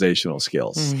organizational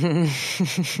skills.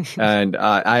 And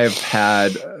I have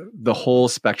had the whole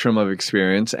spectrum of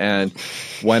experience. And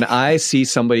when I see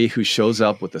somebody who shows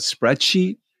up with a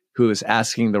spreadsheet, who is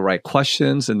asking the right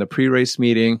questions in the pre-race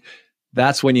meeting,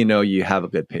 that's when you know you have a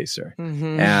good pacer.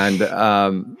 And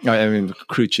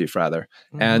crew chief rather.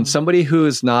 And somebody who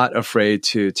is not afraid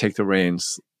to take the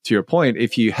reins. To your point,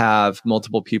 if you have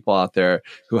multiple people out there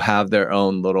who have their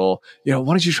own little, why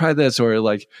don't you try this? Or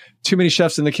like too many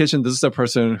chefs in the kitchen. This is the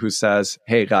person who says,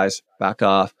 hey guys, back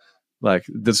off. Like,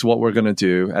 this is what we're going to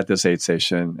do at this aid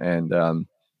station, and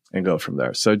go from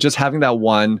there. So just having that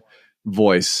one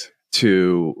voice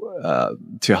to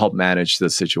help manage the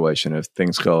situation if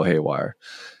things go haywire.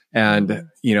 And,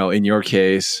 in your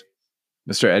case,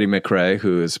 Mr. Eddie McRae,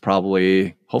 who is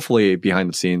probably, hopefully behind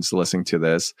the scenes listening to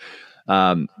this,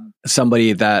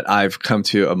 somebody that I've come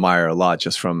to admire a lot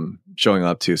just from showing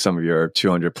up to some of your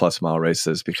 200 plus mile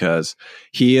races, because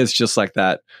he is just like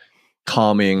that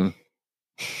calming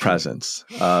presence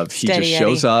of he just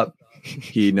shows up,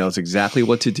 he knows exactly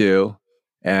what to do.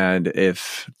 And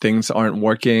if things aren't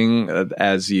working,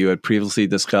 as you had previously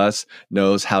discussed,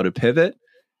 knows how to pivot,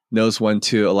 knows when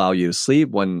to allow you to sleep,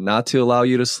 when not to allow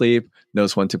you to sleep,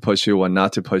 knows when to push you, when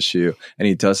not to push you. And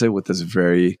he does it with this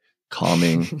very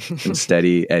calming and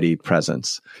steady Eddie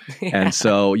presence. Yeah. And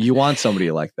so you want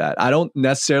somebody like that. I don't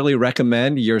necessarily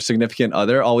recommend your significant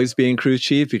other always being crew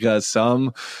chief, because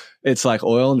it's like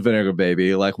oil and vinegar,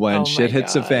 baby. Like when shit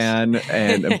hits the fan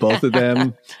and both of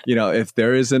them, if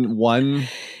there isn't one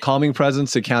calming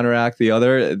presence to counteract the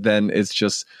other, then it's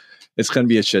going to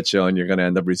be a shit show and you're going to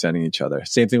end up resenting each other.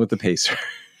 Same thing with the pacer.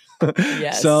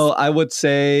 Yes. So I would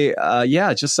say,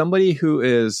 just somebody who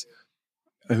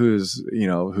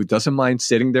doesn't mind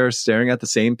sitting there staring at the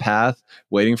same path,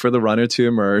 waiting for the runner to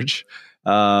emerge.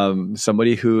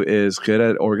 Somebody who is good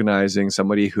at organizing,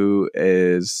 somebody who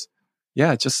is,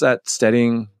 just that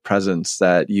steadying presence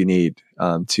that you need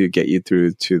to get you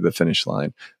through to the finish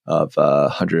line of a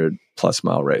 100+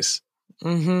 mile race.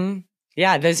 Mm-hmm.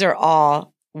 Yeah, those are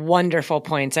all wonderful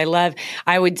points. I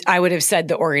would have said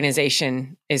the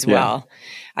organization as well.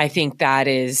 I think that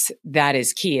is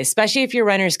key, especially if your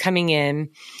runner's coming in.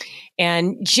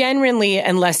 And generally,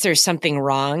 unless there's something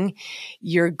wrong,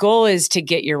 your goal is to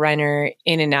get your runner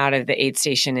in and out of the aid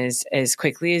station as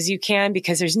quickly as you can,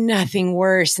 because there's nothing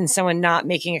worse than someone not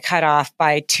making a cutoff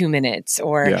by 2 minutes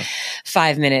or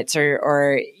 5 minutes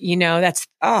or that's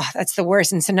the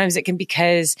worst. And sometimes it can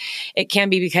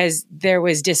be because there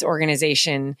was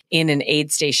disorganization in an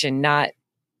aid station, not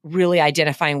really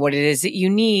identifying what it is that you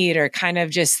need, or kind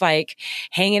of just like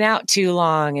hanging out too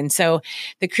long. And so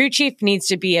the crew chief needs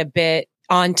to be a bit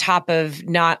on top of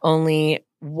not only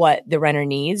what the runner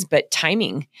needs, but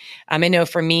timing. I know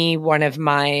for me, one of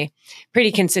my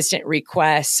pretty consistent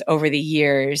requests over the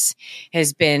years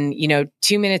has been,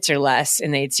 2 minutes or less in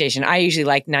the aid station. I usually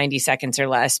like 90 seconds or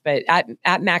less, but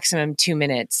at maximum 2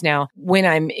 minutes. Now, when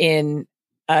I'm in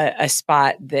a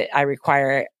spot that I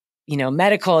require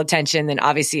medical attention, then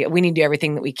obviously we need to do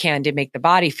everything that we can to make the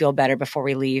body feel better before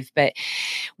we leave. But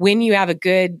when you have a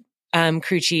good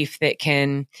crew chief that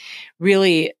can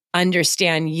really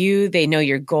understand you, they know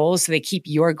your goals, so they keep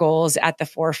your goals at the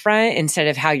forefront instead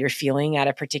of how you're feeling at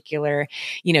a particular,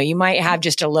 you might have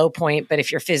just a low point, but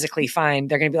if you're physically fine,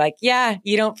 they're going to be like, yeah,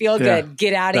 you don't feel good.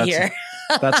 Get out of here.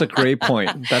 That's a great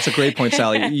point. That's a great point,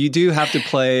 Sally. You do have to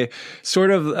play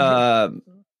sort of,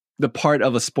 the part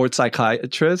of a sports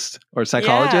psychiatrist or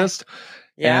psychologist.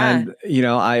 Yeah.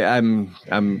 And,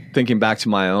 I'm thinking back to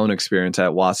my own experience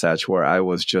at Wasatch where I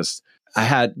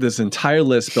had this entire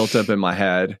list built up in my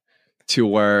head to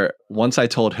where once I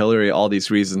told Hillary all these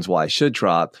reasons why I should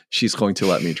drop, she's going to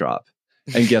let me drop.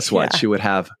 And guess what? Yeah. She would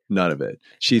have none of it.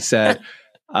 She said,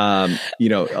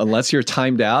 unless you're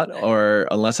timed out or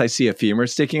unless I see a femur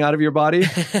sticking out of your body,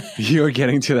 you're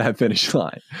getting to that finish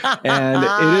line. And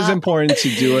it is important to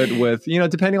do it with,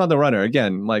 depending on the runner,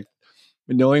 again, like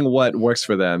knowing what works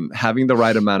for them, having the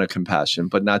right amount of compassion,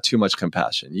 but not too much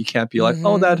compassion. You can't be like,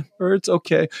 oh, that hurts.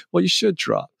 Okay. Well, you should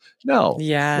drop. No.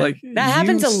 Yeah. Like that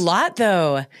happens a lot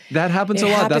though. That happens a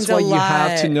lot. That's why you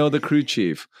have to know the crew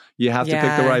chief. You have to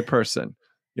pick the right person.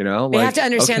 You have to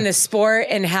understand the sport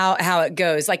and how it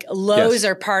goes. Like lows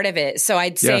are part of it. So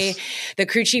I'd say the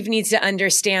crew chief needs to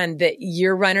understand that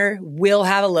your runner will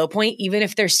have a low point, even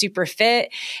if they're super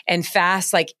fit and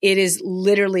fast. Like it is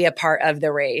literally a part of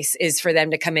the race is for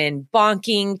them to come in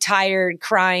bonking, tired,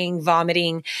 crying,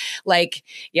 vomiting. Like,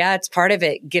 yeah, it's part of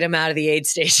it. Get them out of the aid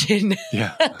station.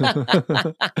 Yeah.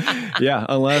 Yeah.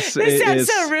 Unless this sounds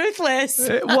so ruthless.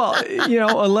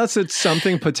 Unless it's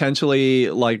something potentially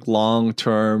like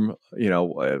long-term,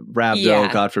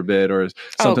 rhabdo, God forbid, or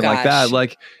something like that.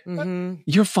 Like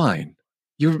you're fine.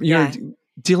 You're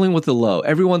dealing with the low.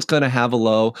 Everyone's going to have a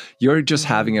low. You're just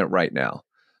having it right now.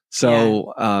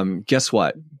 So, guess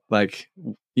what? Like,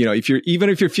 if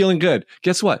you're feeling good,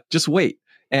 guess what? Just wait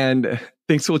and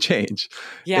things will change.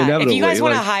 Yeah. If you guys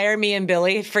want to hire me and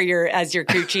Billy as your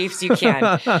crew chiefs, you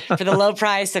can. For the low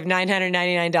price of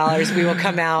 $999, we will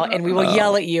come out and we will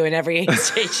yell at you in every aid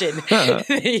station.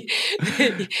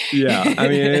 Yeah. I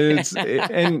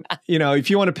mean, if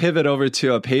you want to pivot over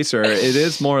to a pacer, it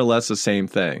is more or less the same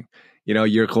thing.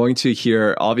 You're going to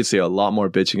hear obviously a lot more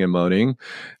bitching and moaning.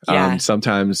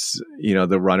 Sometimes,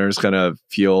 the runner's going to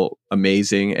feel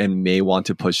amazing and may want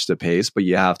to push the pace, but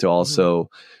you have to also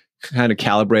kind of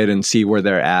calibrate and see where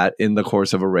they're at in the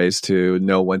course of a race to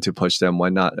know when to push them,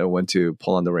 when not, and when to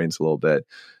pull on the reins a little bit.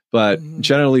 But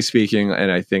generally speaking,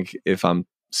 and I think if I'm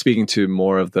speaking to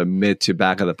more of the mid to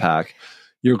back of the pack,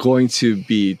 you're going to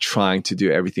be trying to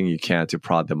do everything you can to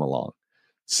prod them along.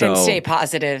 And stay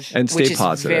positive, which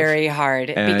is very hard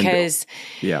because.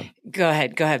 Yeah. Go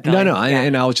ahead, Billy. No.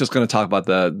 And I was just going to talk about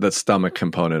the stomach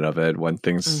component of it when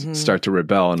things start to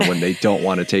rebel and when they don't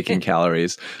want to take in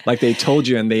calories, like they told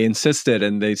you and they insisted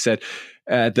and they said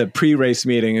at the pre-race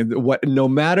meeting, no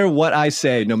matter what I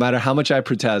say, no matter how much I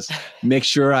protest, make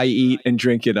sure I eat and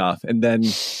drink enough. And then,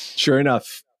 sure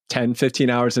enough, 10, 15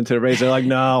 hours into the race, they're like,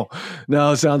 no,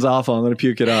 it sounds awful. I'm going to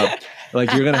puke it up.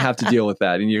 Like you're going to have to deal with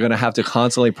that and you're going to have to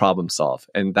constantly problem solve.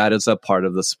 And that is a part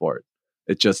of the sport.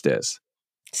 It just is.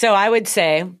 So I would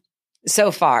say so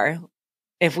far,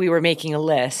 if we were making a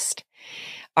list,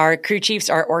 our crew chiefs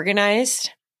are organized.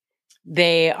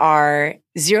 They are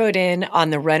zeroed in on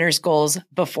the runner's goals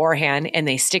beforehand and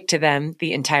they stick to them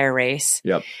the entire race.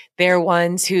 Yep. They're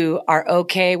ones who are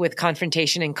okay with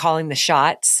confrontation and calling the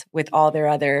shots with all their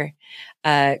other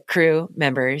crew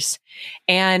members.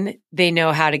 And they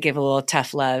know how to give a little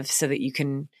tough love so that you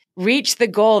can reach the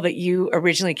goal that you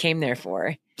originally came there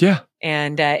for. Yeah.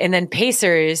 And then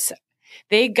pacers,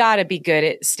 they got to be good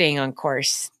at staying on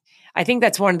course. I think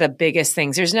that's one of the biggest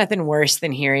things. There's nothing worse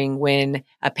than hearing when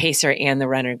a pacer and the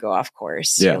runner go off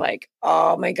course. Yeah. You're like,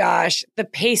 oh my gosh, the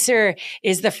pacer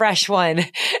is the fresh one.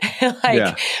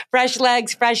 Fresh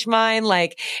legs, fresh mind.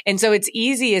 And so it's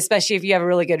easy, especially if you have a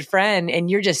really good friend and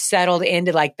you're just settled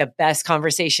into like the best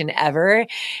conversation ever.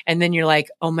 And then you're like,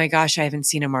 oh my gosh, I haven't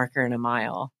seen a marker in a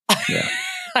mile. Yeah.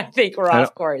 I think we're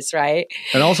off course, right?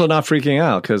 And also not freaking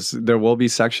out because there will be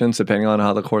sections depending on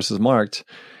how the course is marked.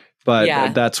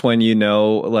 But that's when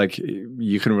like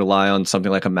you can rely on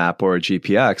something like a map or a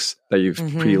GPX that you've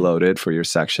preloaded for your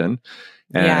section,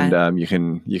 and you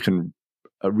can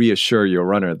reassure your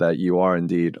runner that you are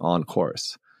indeed on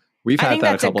course. We've had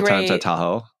that a couple times at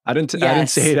Tahoe. I didn't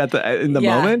say it in the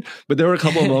moment, but there were a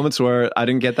couple of moments where I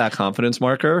didn't get that confidence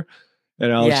marker,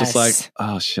 and I was just like,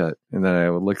 oh shit, and then I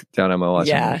would look down at my watch.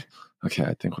 And I'm like, okay,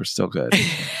 I think we're still good.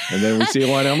 And then we see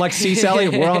one. And I'm like, see, Sally,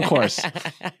 we're on course.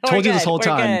 Told you this whole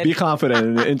time. Good. Be confident.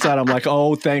 And inside, I'm like,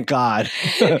 oh, thank God.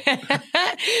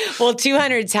 Well,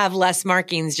 200s have less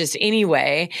markings just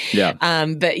anyway. Yeah.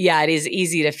 But yeah, it is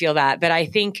easy to feel that. But I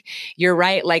think you're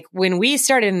right. Like when we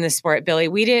started in the sport, Billy,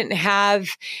 they didn't have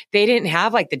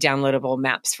like the downloadable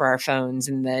maps for our phones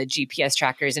and the GPS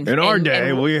trackers. In our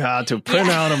day, we had to print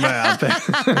out a map,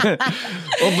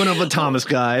 open up a Thomas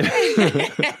guide.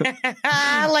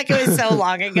 like it was so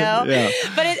long ago. Yeah.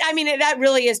 But that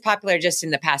really is popular just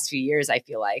in the past few years. I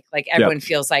feel like everyone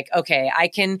feels like, okay, I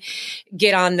can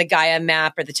get on the Gaia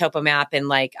map or the topo map. And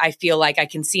like, I feel like I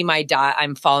can see my dot,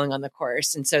 I'm following on the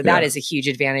course. And so that is a huge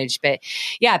advantage. But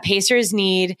yeah, pacers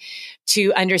need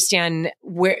to understand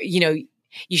where,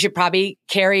 you should probably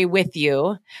carry with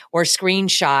you or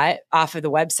screenshot off of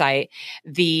the website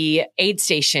the aid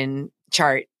station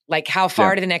chart. Like how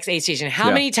far to the next aid station?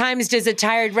 How many times does a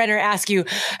tired runner ask you,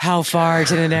 how far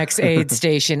to the next aid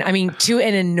station? I mean, to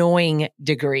an annoying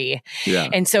degree. Yeah.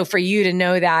 And so for you to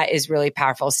know that is really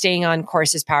powerful. Staying on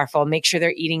course is powerful. Make sure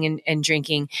they're eating and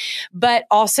drinking, but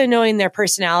also knowing their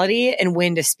personality and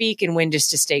when to speak and when just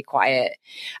to stay quiet.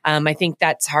 I think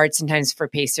that's hard sometimes for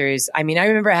pacers. I mean, I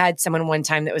remember I had someone one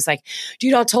time that was like,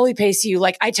 dude, I'll totally pace you.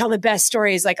 Like I tell the best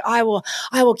stories. Like I will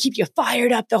keep you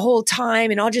fired up the whole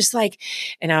time. And I'll just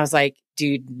and I was like,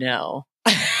 dude, no,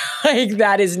 like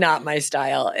that is not my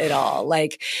style at all.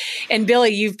 Like, and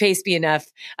Billy, you've paced me enough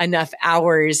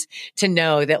hours to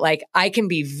know that like I can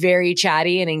be very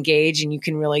chatty and engaged and you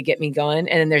can really get me going.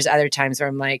 And then there's other times where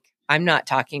I'm like, I'm not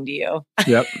talking to you.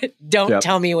 Yep. Don't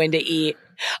tell me when to eat.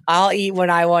 I'll eat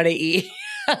when I want to eat.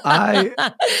 I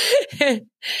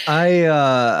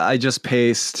just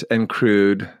paced and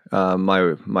crewed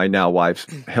my now wife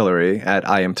Hillary at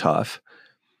I Am Tough.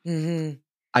 Mm-hmm.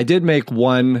 I did make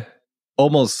one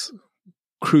almost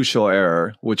crucial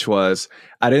error, which was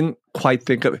I didn't quite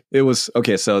think of it. Was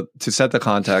okay. So to set the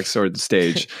context or the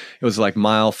stage, it was like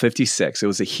mile 56. It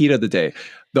was the heat of the day.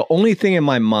 The only thing in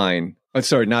my mind,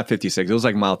 sorry, not 56. It was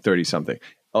like mile 30 something.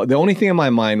 The only thing in my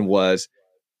mind was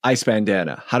ice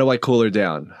bandana. How do I cool her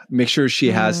down? Make sure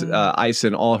she has ice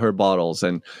in all her bottles.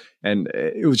 And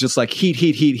it was just like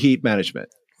heat management.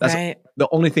 That's the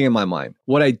only thing in my mind.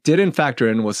 What I didn't factor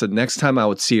in was the next time I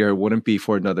would see her wouldn't be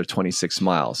for another 26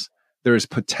 miles. There is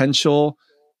potential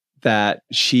that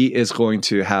she is going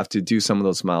to have to do some of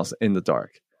those miles in the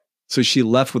dark. So she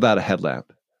left without a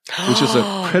headlamp, which is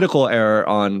a critical error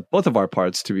on both of our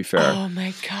parts, to be fair. Oh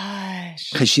my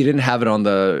gosh. Because she didn't have it on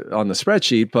the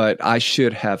spreadsheet, but I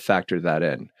should have factored that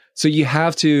in. So you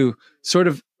have to sort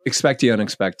of expect the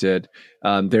unexpected.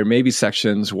 There may be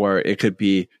sections where it could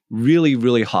be really,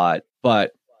 really hot,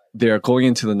 but they're going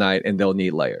into the night and they'll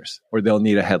need layers or they'll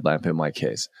need a headlamp in my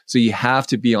case. So you have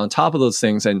to be on top of those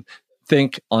things and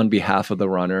think on behalf of the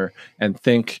runner and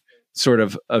think sort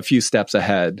of a few steps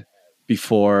ahead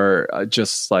before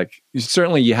just like,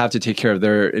 certainly you have to take care of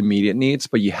their immediate needs,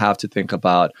 but you have to think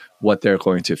about what they're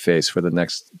going to face for the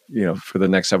next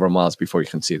several miles before you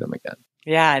can see them again.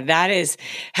 Yeah, that is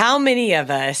how many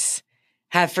of us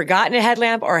have forgotten a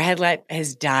headlamp or a headlamp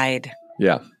has died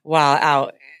while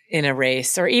out in a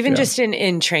race or even just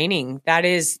in training.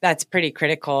 That's pretty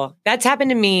critical. That's happened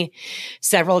to me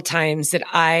several times that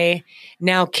I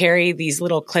now carry these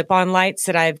little clip-on lights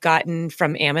that I've gotten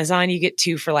from Amazon. You get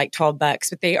 2 for like $12,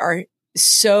 but they are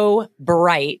so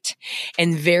bright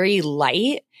and very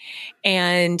light.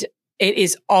 And it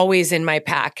is always in my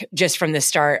pack just from the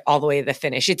start all the way to the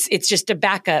finish. It's just a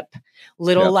backup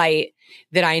little light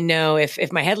that I know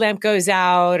if my headlamp goes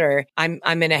out or I'm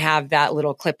going to have that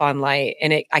little clip-on light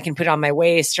and I can put it on my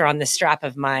waist or on the strap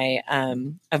of my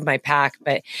pack.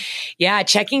 But yeah,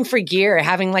 checking for gear,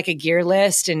 having like a gear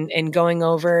list and going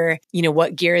over,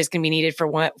 what gear is going to be needed for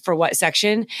what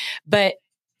section. But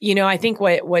I think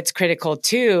what's critical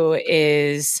too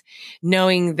is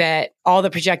knowing that all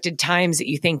the projected times that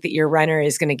you think that your runner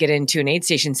is going to get into an aid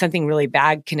station, something really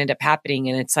bad can end up happening.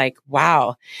 And it's like,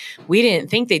 wow, we didn't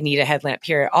think they'd need a headlamp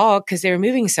here at all because they were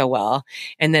moving so well.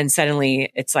 And then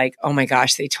suddenly it's like, oh my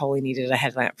gosh, they totally needed a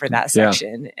headlamp for that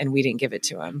section and we didn't give it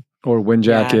to them. Or wind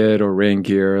jacket or rain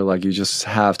gear. Like you just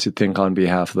have to think on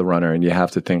behalf of the runner and you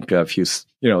have to think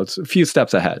it's a few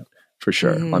steps ahead for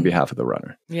sure on behalf of the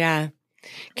runner. Yeah.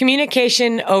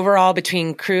 Communication overall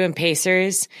between crew and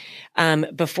pacers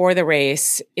before the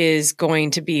race is going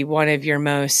to be one of your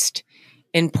most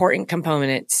important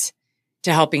components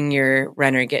to helping your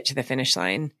runner get to the finish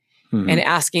line and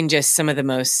asking just some of the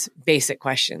most basic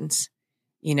questions.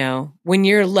 When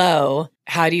you're low,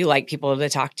 how do you like people to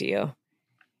talk to you?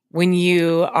 When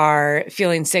you are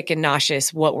feeling sick and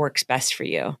nauseous, what works best for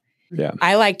you? Yeah.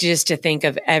 I like just to think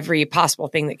of every possible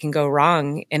thing that can go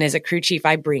wrong. And as a crew chief,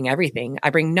 I bring everything.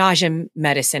 I bring nausea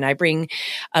medicine. I bring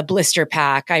a blister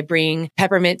pack. I bring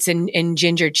peppermints and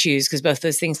ginger chews because both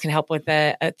those things can help with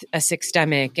a sick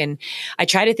stomach. And I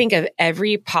try to think of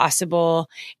every possible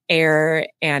error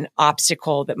and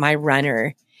obstacle that my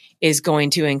runner is going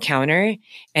to encounter.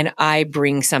 And I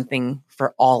bring something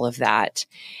for all of that.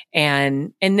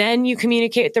 And then you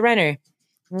communicate with the runner.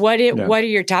 What are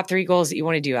your top 3 goals that you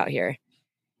want to do out here?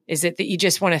 Is it that you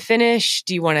just want to finish?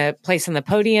 Do you want to place on the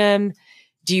podium?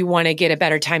 Do you want to get a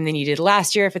better time than you did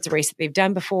last year if it's a race that they've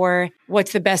done before?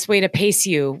 What's the best way to pace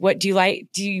you? What do you like?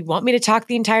 Do you want me to talk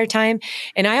the entire time?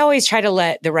 And I always try to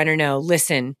let the runner know,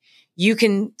 listen, you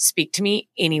can speak to me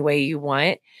any way you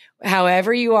want.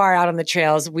 However you are out on the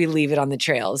trails, we leave it on the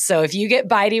trails. So if you get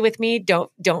bitey with me,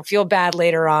 don't feel bad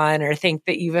later on or think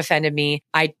that you've offended me.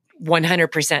 I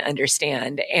 100%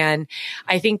 understand. And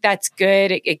I think that's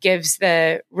good. It gives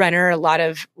the runner a lot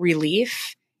of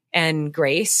relief and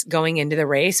grace going into the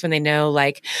race when they know,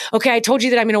 like, okay, I told you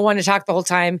that I'm going to want to talk the whole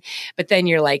time, but then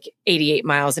you're like 88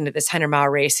 miles into this 100-mile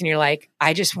race and you're like,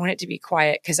 I just want it to be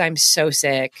quiet because I'm so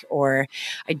sick, or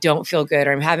I don't feel good,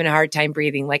 or I'm having a hard time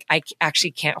breathing. Like, I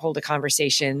actually can't hold a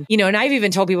conversation, and I've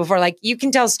even told people before, like, you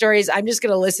can tell stories. I'm just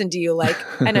going to listen to you. Like,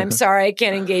 and I'm sorry, I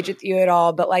can't engage with you at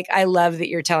all, but like, I love that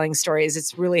you're telling stories.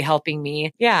 It's really helping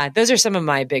me. Yeah. Those are some of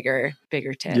my bigger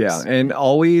tips. Yeah. And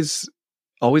always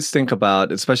think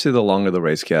about, especially the longer the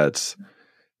race gets,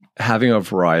 having a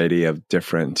variety of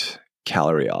different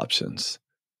calorie options.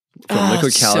 From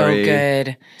liquid calorie, so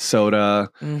good.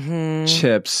 soda,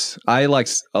 chips. I like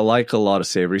a lot of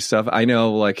savory stuff. I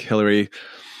know, like Hillary,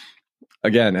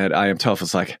 again, at I Am Tough,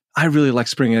 is like, I really like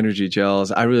Spring Energy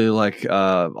gels. I really like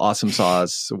Awesome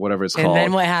Sauce, whatever it's called. And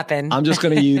then what happened? I'm just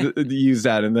going to use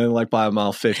that. And then like by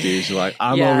mile 50, she's like,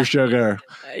 I'm over sugar.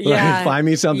 Yeah. Like, find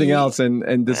me something else.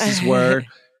 And this is where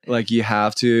like you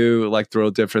have to like throw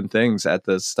different things at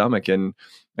the stomach and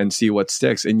see what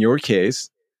sticks. In your case,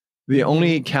 the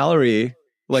only calorie,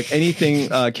 like anything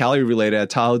calorie related at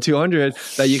Tahoe 200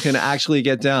 that you can actually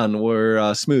get down were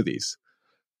smoothies.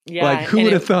 Yeah, like, who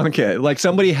would have thunk it? Like,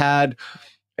 somebody had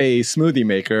a smoothie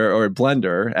maker or a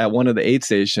blender at one of the aid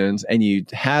stations, and you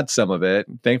had some of it.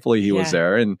 Thankfully, he was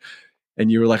there, and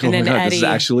you were like, "Oh my God, this is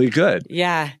actually good."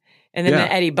 Yeah, and then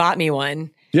Eddie bought me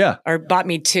one. Yeah, or bought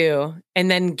me two, and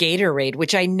then Gatorade,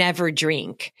 which I never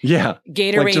drink. Yeah,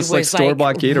 Gatorade was like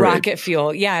store-bought Gatorade. Rocket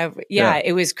fuel. Yeah,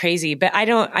 it was crazy. But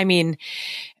I mean,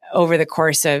 over the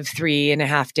course of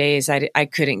 3.5 days, I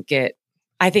couldn't get.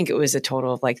 I think it was a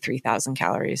total of like 3,000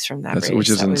 calories from that race. Which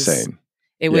is insane.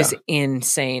 It was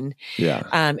insane.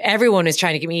 Yeah. Everyone was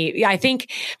trying to get me. Yeah, I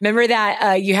think, remember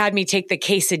that you had me take the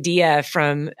quesadilla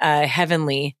from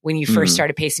Heavenly when you first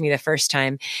started pacing me the first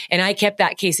time. And I kept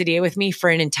that quesadilla with me for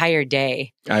an entire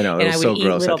day. I know. And I would eat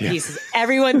little pieces.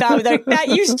 Everyone thought like, that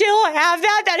you still have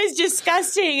that? That is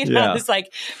disgusting. And I was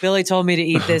like, Billy told me to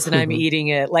eat this and I'm eating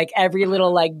it. Like every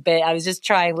little like bit, I was just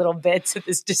trying little bits of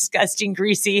this disgusting,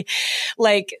 greasy,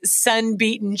 like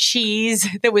sun-beaten cheese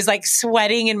that was like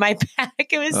sweating in my pack.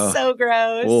 It was so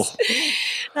gross.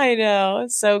 I know.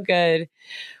 So good.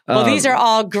 Well, these are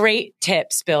all great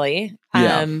tips, Billy.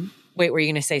 Wait, were you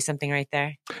going to say something right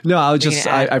there? No, I was just,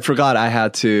 I forgot I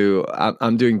had to,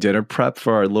 I'm doing dinner prep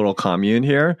for our little commune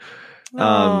here.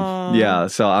 Yeah,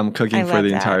 so I'm cooking for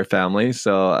the entire family.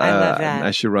 So I love that.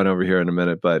 I should run over here in a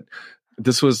minute, but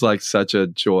this was like such a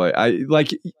joy.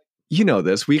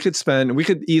 This, we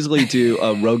could easily do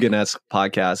a Rogan-esque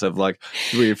podcast of like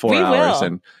 3 or 4 hours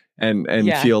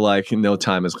and feel like no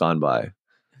time has gone by.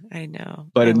 I know.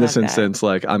 But in this instance,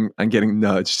 like I'm getting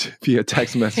nudged via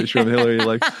text message from Hillary,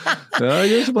 like, oh,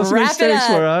 you're supposed to make steaks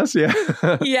for us. Yeah.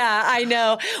 Yeah, I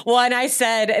know. Well, and I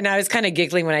said, and I was kind of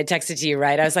giggling when I texted to you,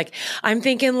 right? I was like, I'm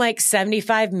thinking like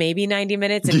 75, maybe 90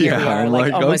 minutes. And here we are,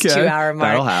 like almost 2 hour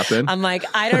mark. That'll happen. I'm like,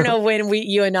 I don't know when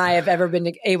you and I have ever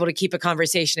been able to keep a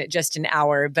conversation at just an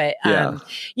hour, but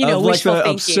wishful like the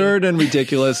thinking. Absurd and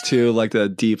ridiculous to like the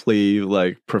deeply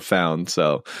like profound.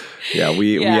 So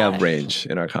we have range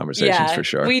in our conversations for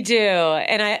sure. We do.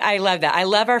 And I love that. I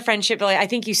love our friendship, Billy. I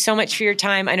thank you so much for your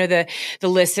time. I know the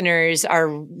listeners are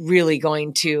really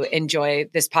going to enjoy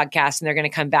this podcast and they're going to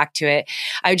come back to it.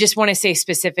 I just want to say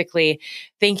specifically,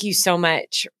 thank you so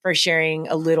much for sharing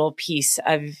a little piece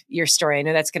of your story. I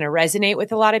know that's going to resonate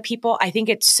with a lot of people. I think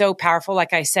it's so powerful,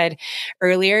 like I said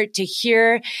earlier, to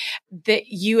hear that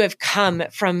you have come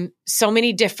from so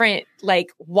many different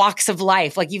like walks of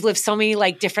life. Like you've lived so many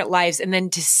like different lives. And then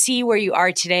to see where you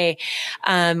are today,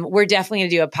 we're definitely going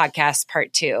to do a podcast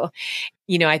part 2.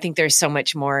 I think there's so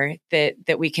much more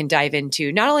that we can dive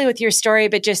into, not only with your story,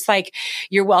 but just like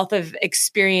your wealth of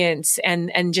experience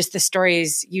and just the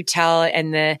stories you tell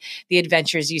and the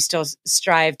adventures you still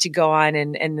strive to go on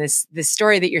and this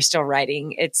story that you're still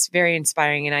writing. It's very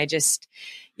inspiring. And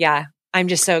I'm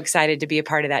just so excited to be a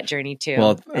part of that journey too.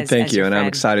 Well, thank you. And I'm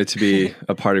excited to be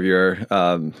a part of your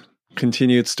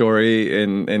continued story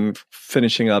in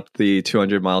finishing up the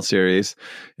 200-mile series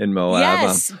in Moab.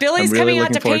 Yes, Billy's I'm really coming out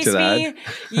to looking pace forward me.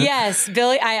 Yes,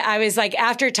 Billy. I was like,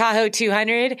 after Tahoe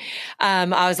 200,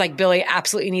 I was like, Billy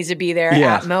absolutely needs to be there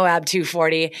at Moab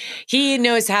 240. He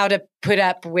knows how to put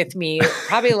up with me,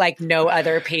 probably like no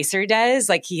other pacer does.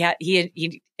 Like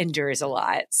he endures a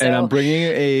lot. So. And I'm bringing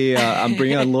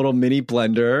a little mini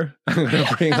blender. I'm going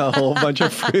to bring a whole bunch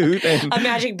of fruit and a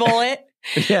magic bullet.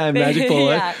 Yeah, and magic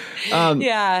bullet.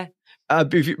 Yeah.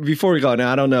 Before we go,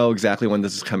 now I don't know exactly when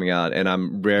this is coming out, and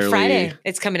I'm rarely Friday.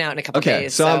 It's coming out in a couple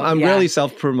days. So I'm really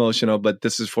self-promotional, but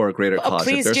this is for a greater cause.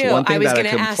 Please if there's do. one thing I was that I going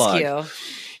to can ask plug, you.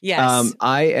 Yes.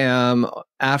 I am,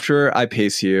 after I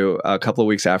pace you, a couple of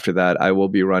weeks after that, I will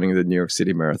be running the New York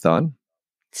City Marathon.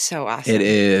 So awesome. It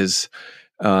is,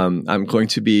 I'm going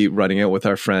to be running it with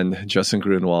our friend, Justin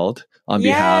Grunwald, on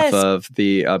behalf of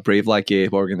the Brave Like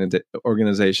Gabe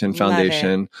organization,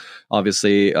 foundation.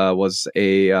 Obviously, was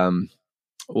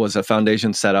a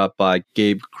foundation set up by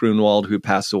Gabe Grunwald, who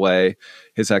passed away,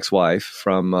 his ex-wife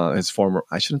from his former,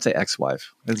 I shouldn't say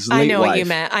ex-wife, his late wife. I know what you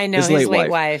meant. I know his late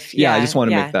wife. Yeah, I just want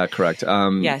to make that correct.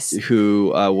 Yes.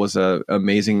 Who was an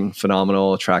amazing,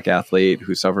 phenomenal track athlete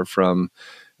who suffered from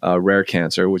rare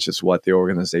cancer, which is what the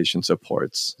organization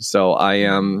supports. So I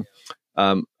am,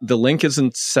 the link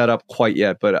isn't set up quite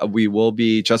yet, but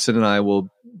Justin and I will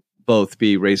both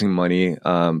be raising money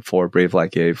for Brave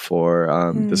Like Gabe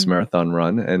for this marathon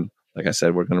run. And like I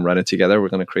said, we're going to run it together. We're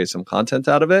going to create some content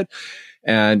out of it.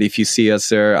 And if you see us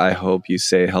there, I hope you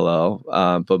say hello.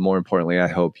 But more importantly, I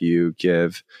hope you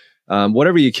give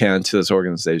whatever you can to this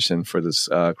organization for this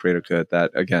greater good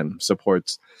that, again,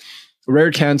 supports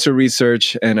rare cancer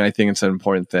research. And I think it's an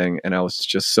important thing. And I was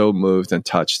just so moved and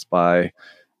touched by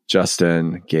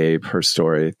Justin, Gabe, her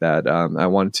story that I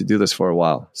wanted to do this for a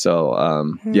while. So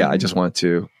I just wanted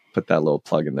to put that little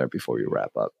plug in there before we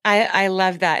wrap up. I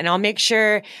love that. And I'll make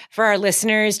sure for our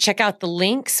listeners, check out the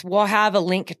links. We'll have a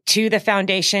link to the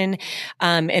foundation.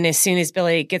 And as soon as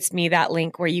Billy gets me that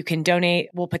link where you can donate,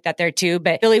 we'll put that there too.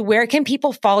 But Billy, where can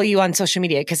people follow you on social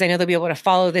media? Because I know they'll be able to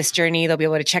follow this journey. They'll be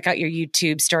able to check out your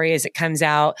YouTube story as it comes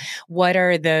out. What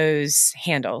are those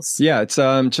handles? Yeah, it's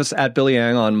just at Billy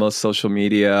Yang on most social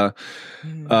media.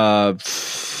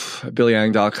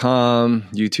 BillyYang.com,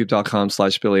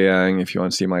 YouTube.com/Billy Yang if you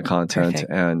want to see my content.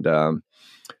 Perfect. And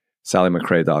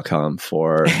SallyMcRae.com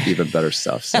for even better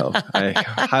stuff. So I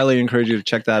highly encourage you to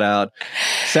check that out.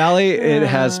 Sally, it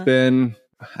has been,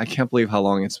 I can't believe how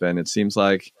long it's been. It seems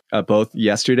like both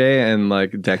yesterday and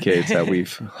like decades that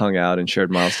we've hung out and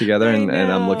shared miles together. And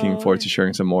I'm looking forward to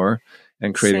sharing some more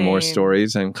and creating more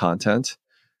stories and content.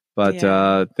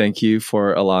 But thank you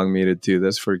for allowing me to do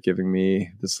this, for giving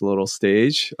me this little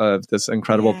stage of this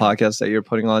incredible podcast that you're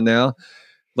putting on now.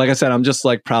 Like I said, I'm just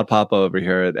like proud papa over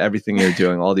here at everything you're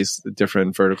doing, all these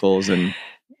different verticals and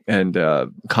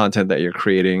content that you're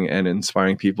creating and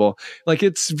inspiring people. Like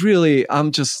it's really,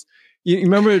 you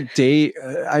remember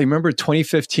I remember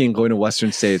 2015 going to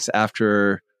Western States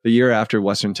after the year after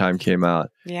Western Time came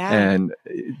out. Yeah. And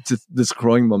this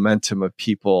growing momentum of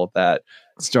people that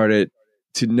started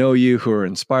to know you, who are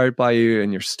inspired by you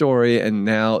and your story. And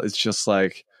now it's just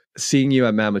like seeing you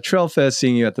at Mammoth Trail Fest,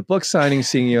 seeing you at the book signing,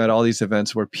 seeing you at all these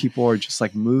events where people are just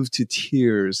like moved to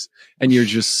tears and you're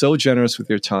just so generous with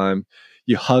your time.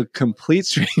 You hug complete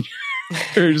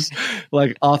strangers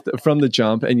like from the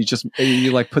jump, and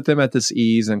you like put them at this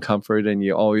ease and comfort, and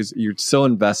you're so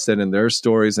invested in their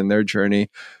stories and their journey.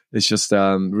 It's just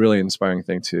really inspiring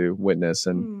thing to witness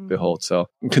and behold. So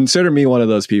consider me one of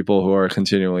those people who are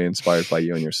continually inspired by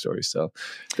you and your story. So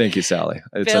thank you, Sally.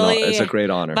 Billy, it's a great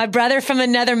honor. My brother from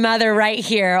another mother right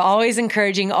here, always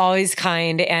encouraging, always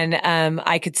kind. And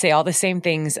I could say all the same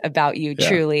things about you,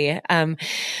 truly.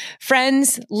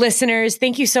 Friends, listeners,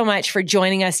 thank you so much for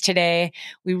joining us today.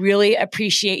 We really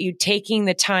appreciate you taking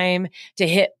the time to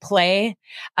hit play.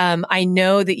 I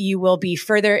know that you will be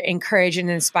further encouraged and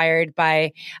inspired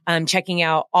by checking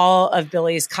out all of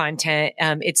Billy's content.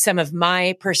 It's some of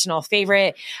my personal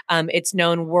favorite. It's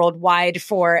known worldwide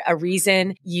for a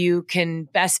reason. You can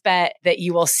best bet that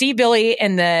you will see Billy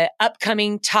in the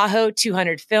upcoming Tahoe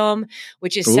 200 film,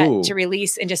 which is set to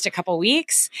release in just a couple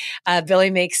weeks. Billy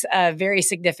makes a very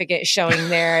significant showing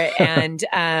there. And,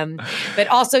 but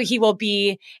also he will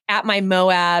be at my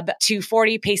Moab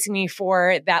 240 pacing me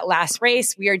for that last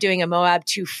race. We are doing a Moab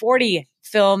 240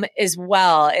 film as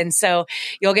well. And so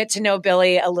you'll get to know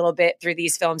Billy a little bit through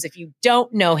these films if you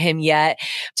don't know him yet.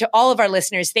 To all of our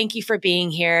listeners, thank you for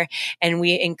being here. And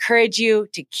we encourage you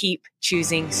to keep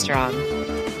choosing strong.